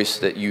rejoice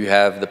that you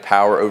have the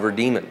power over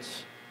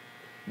demons,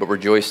 but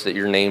rejoice that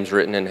your name's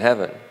written in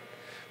heaven.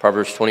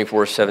 Proverbs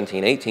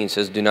 24:17-18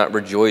 says, do not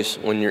rejoice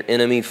when your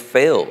enemy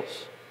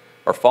fails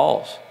or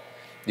falls.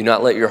 Do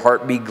not let your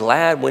heart be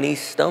glad when he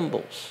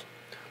stumbles,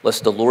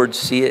 lest the Lord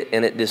see it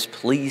and it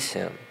displease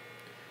him,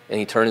 and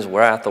he turn his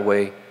wrath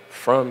away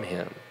from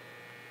him.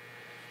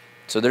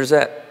 So there's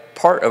that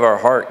part of our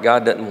heart.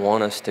 God doesn't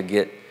want us to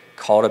get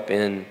caught up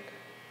in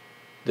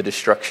the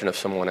destruction of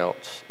someone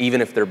else, even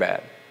if they're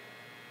bad,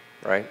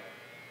 right?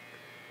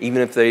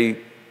 Even if they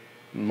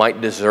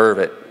might deserve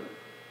it,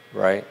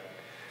 right?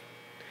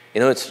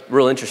 You know, it's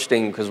real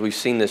interesting because we've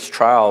seen this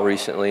trial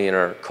recently in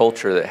our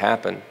culture that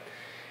happened.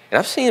 And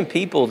I've seen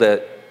people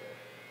that,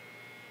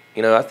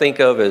 you know, I think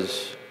of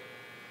as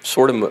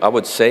sort of, I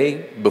would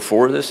say,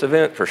 before this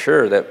event, for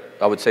sure, that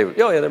I would say,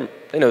 oh yeah,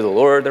 they know the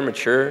Lord, they're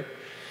mature.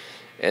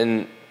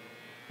 And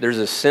there's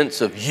a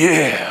sense of,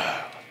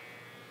 yeah,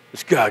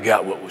 this guy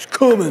got what was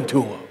coming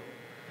to him.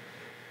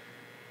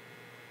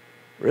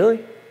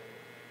 Really?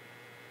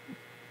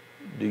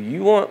 Do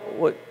you want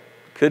what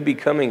could be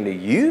coming to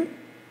you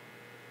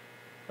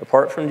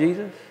apart from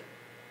Jesus?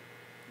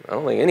 I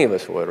don't think any of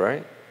us would,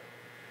 right?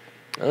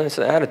 I think it's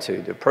an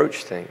attitude to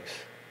approach things.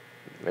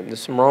 Maybe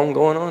there's some wrong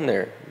going on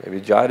there. Maybe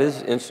God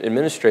is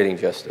administrating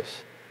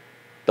justice.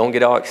 Don't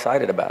get all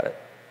excited about it.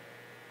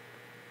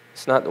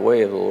 It's not the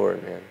way of the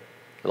Lord, man.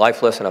 The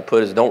life lesson I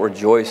put is don't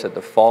rejoice at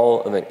the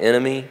fall of an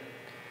enemy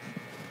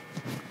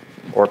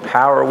or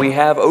power we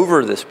have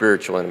over the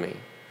spiritual enemy,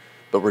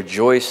 but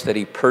rejoice that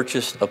he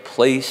purchased a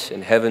place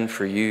in heaven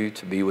for you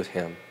to be with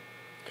him.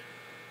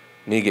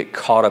 You need to get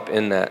caught up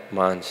in that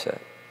mindset.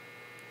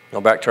 Now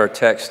back to our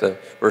text,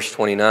 verse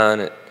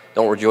 29,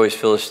 don't rejoice,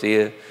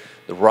 Philistia.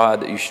 The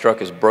rod that you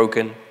struck is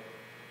broken.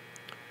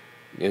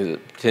 You know,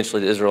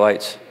 potentially the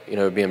Israelites,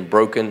 being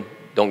broken.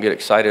 Don't get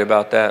excited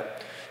about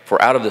that.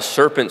 For out of the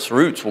serpent's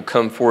roots will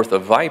come forth a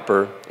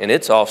viper, and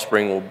its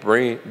offspring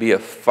will be a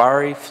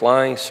fiery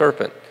flying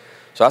serpent.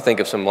 So I think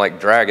of some like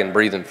dragon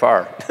breathing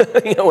fire,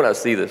 when I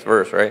see this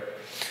verse, right?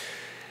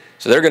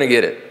 So they're going to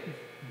get it.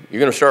 You're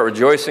going to start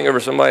rejoicing over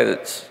somebody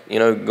that's,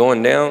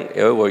 going down.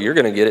 Well, you're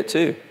going to get it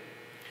too.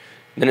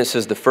 And then it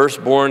says, the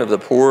firstborn of the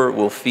poor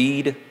will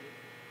feed,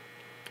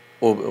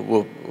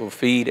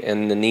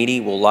 and the needy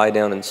will lie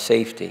down in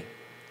safety.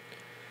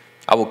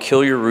 I will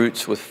kill your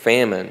roots with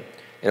famine,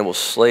 and it will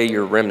slay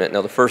your remnant.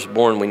 Now, the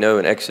firstborn, we know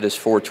in Exodus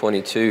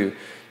 4:22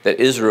 that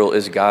Israel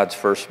is God's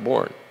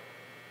firstborn.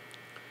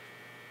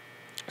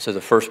 So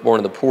the firstborn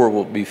of the poor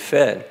will be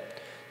fed.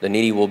 The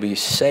needy will be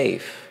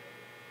safe.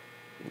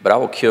 But I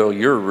will kill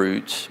your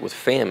roots with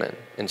famine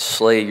and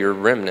slay your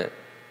remnant,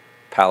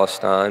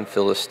 Palestine,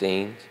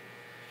 Philistines.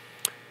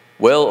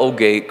 Well, O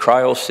gate,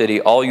 cry, O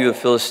city, all you of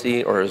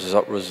Philistine are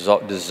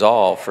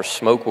dissolved, for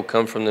smoke will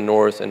come from the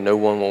north, and no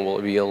one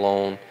will be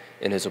alone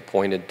in his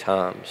appointed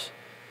times.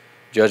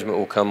 Judgment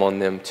will come on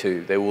them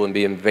too. They will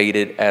be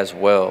invaded as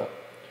well,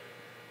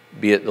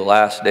 be it the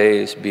last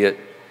days, be it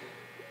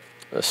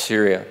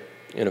Assyria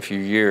in a few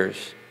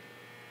years.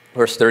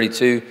 Verse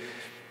 32,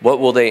 what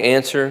will they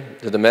answer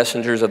to the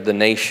messengers of the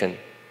nation?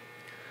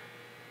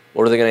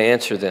 What are they going to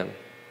answer them?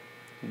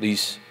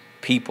 These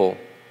people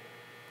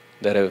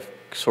that have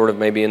sort of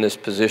maybe in this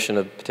position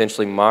of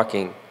potentially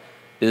mocking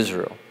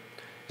Israel.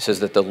 It says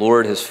that the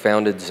Lord has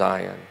founded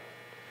Zion,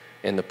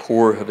 and the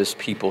poor of his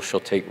people shall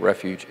take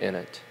refuge in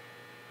it.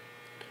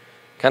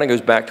 Kind of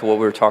goes back to what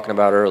we were talking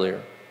about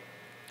earlier,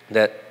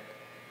 that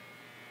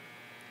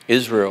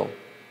Israel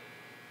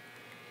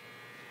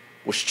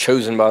was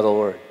chosen by the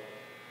Lord.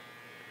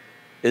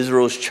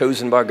 Israel is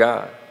chosen by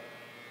God.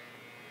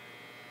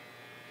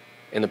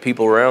 And the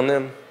people around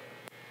them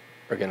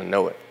are going to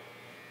know it.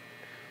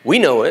 We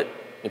know it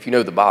if you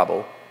know the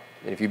Bible.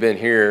 And if you've been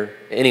here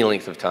any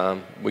length of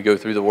time, we go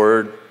through the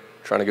Word,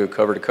 trying to go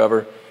cover to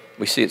cover.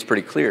 We see it's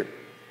pretty clear.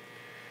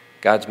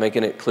 God's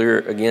making it clear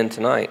again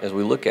tonight as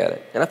we look at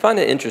it. And I find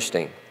it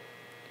interesting.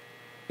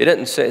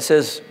 It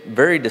says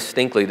very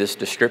distinctly this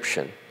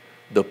description.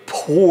 The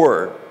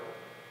poor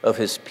of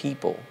his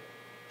people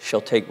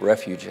shall take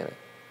refuge in it.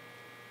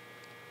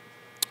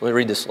 Let me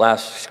read this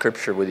last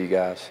scripture with you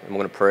guys. I'm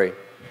going to pray.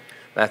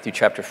 Matthew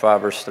chapter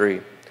 5, verse 3.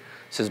 It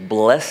says,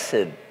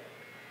 blessed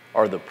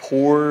are the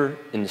poor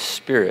in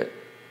spirit,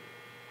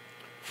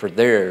 for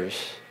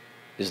theirs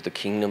is the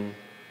kingdom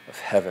of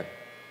heaven.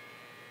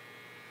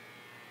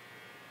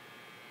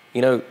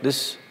 The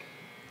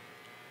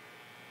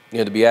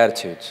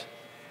Beatitudes.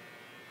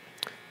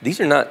 These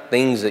are not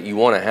things that you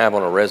want to have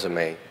on a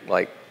resume,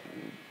 like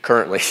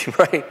currently,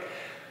 right?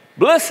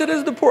 Blessed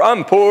is the poor.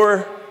 I'm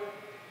poor.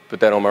 Put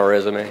that on my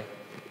resume.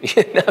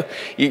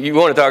 You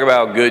want to talk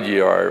about how good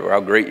you are or how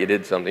great you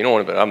did something. You don't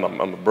want to,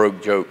 I'm a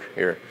broke joke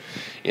here,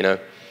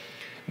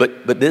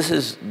 But this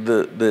is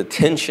the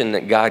attention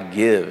that God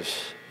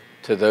gives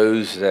to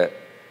those that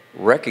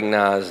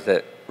recognize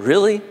that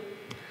really,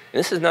 and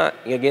this is not,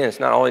 again,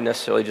 it's not always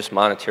necessarily just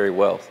monetary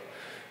wealth.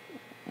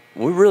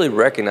 We really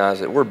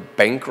recognize that we're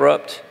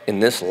bankrupt in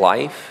this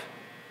life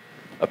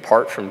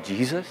apart from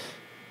Jesus.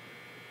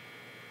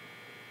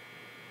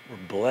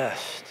 We're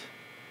blessed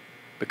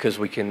because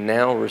we can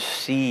now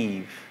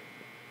receive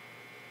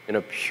in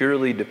a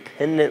purely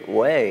dependent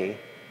way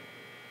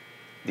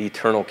the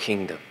eternal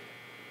kingdom.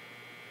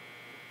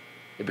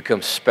 It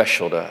becomes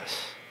special to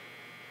us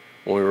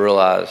when we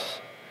realize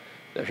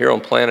that here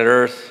on planet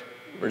Earth,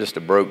 we're just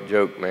a broke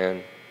joke,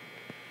 man.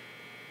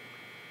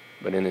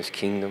 But in his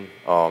kingdom,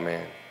 oh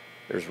man,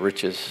 there's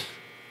riches,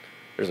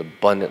 there's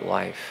abundant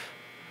life,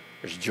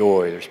 there's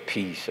joy, there's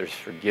peace, there's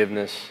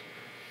forgiveness.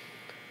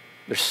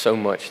 There's so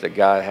much that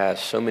God has,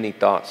 so many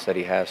thoughts that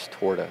he has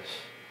toward us.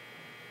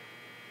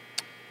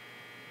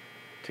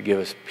 to give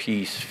us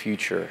peace,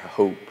 future,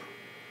 hope.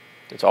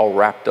 It's all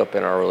wrapped up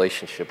in our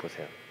relationship with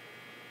him.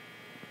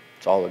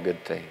 It's all a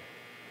good thing.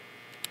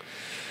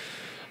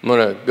 I'm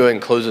going to go ahead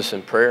and close this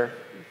in prayer.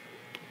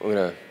 We're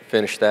going to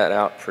finish that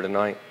out for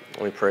tonight.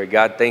 Let me pray.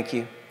 God, thank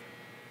you.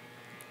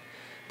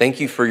 Thank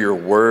you for your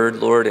word,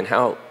 Lord, and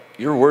how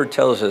your word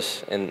tells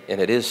us, and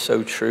it is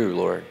so true,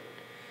 Lord.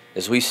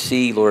 As we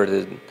see, Lord,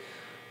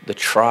 the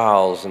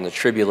trials and the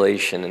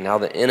tribulation and how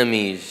the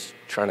enemy's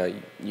trying to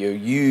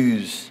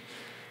use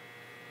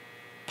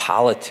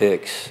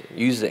politics,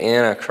 use the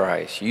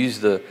Antichrist, use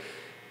the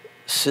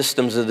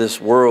systems of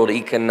this world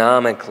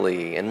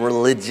economically and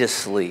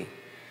religiously.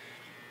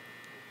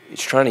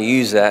 He's trying to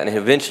use that, and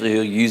eventually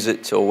he'll use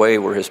it to a way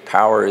where his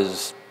power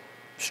is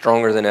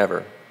stronger than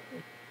ever.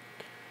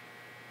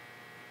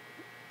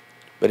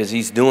 But as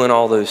he's doing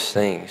all those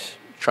things,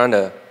 trying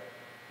to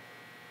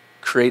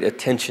create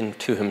attention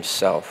to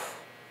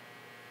himself,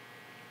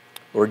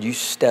 Lord, you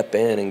step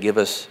in and give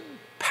us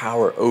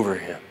power over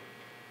him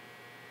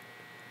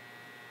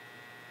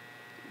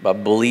by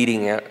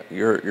bleeding out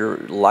your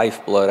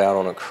lifeblood out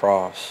on a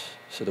cross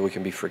so that we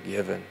can be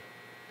forgiven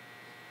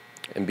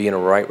and be in a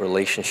right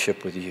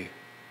relationship with you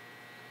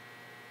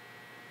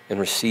and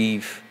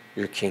receive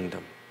your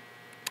kingdom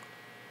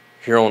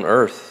here on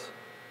earth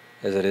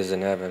as it is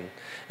in heaven.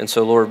 And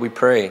so, Lord, we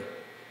pray,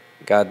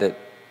 God, that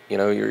we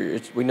know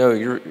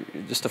you're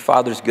just the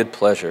Father's good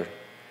pleasure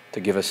to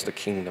give us the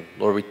kingdom.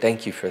 Lord, we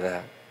thank you for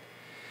that.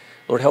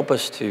 Lord, help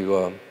us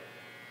to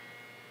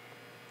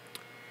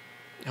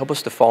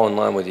fall in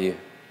line with you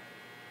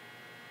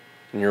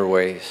in your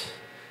ways.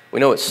 We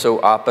know it's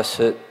so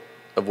opposite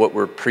of what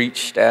we're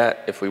preached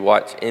at. If we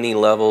watch any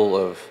level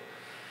of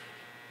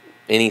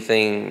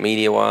anything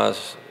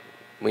media-wise,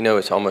 we know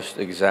it's almost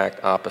the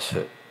exact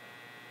opposite.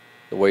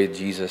 The way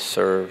Jesus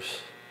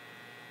serves,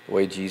 the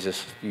way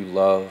Jesus you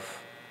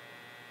love,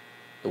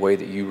 the way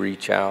that you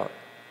reach out.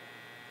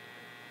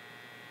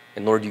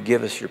 And Lord, you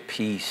give us your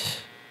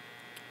peace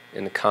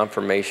and the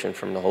confirmation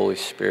from the Holy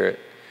Spirit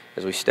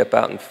as we step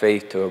out in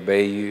faith to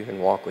obey you and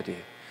walk with you.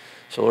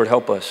 So Lord,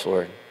 help us,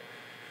 Lord.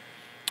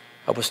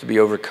 Help us to be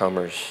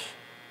overcomers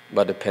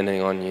by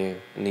depending on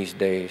you in these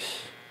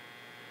days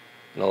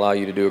and allow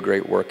you to do a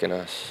great work in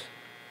us.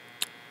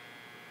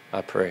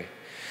 I pray.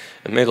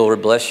 And may the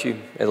Lord bless you.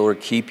 May the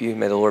Lord keep you.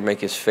 May the Lord make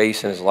his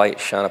face and his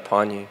light shine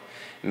upon you.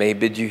 May he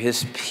bid you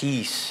his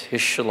peace, his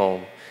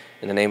shalom.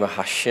 In the name of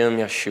Hashem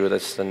Yeshua,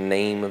 that's the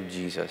name of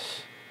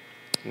Jesus.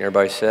 And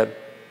everybody said,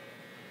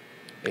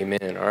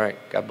 amen. All right.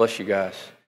 God bless you guys.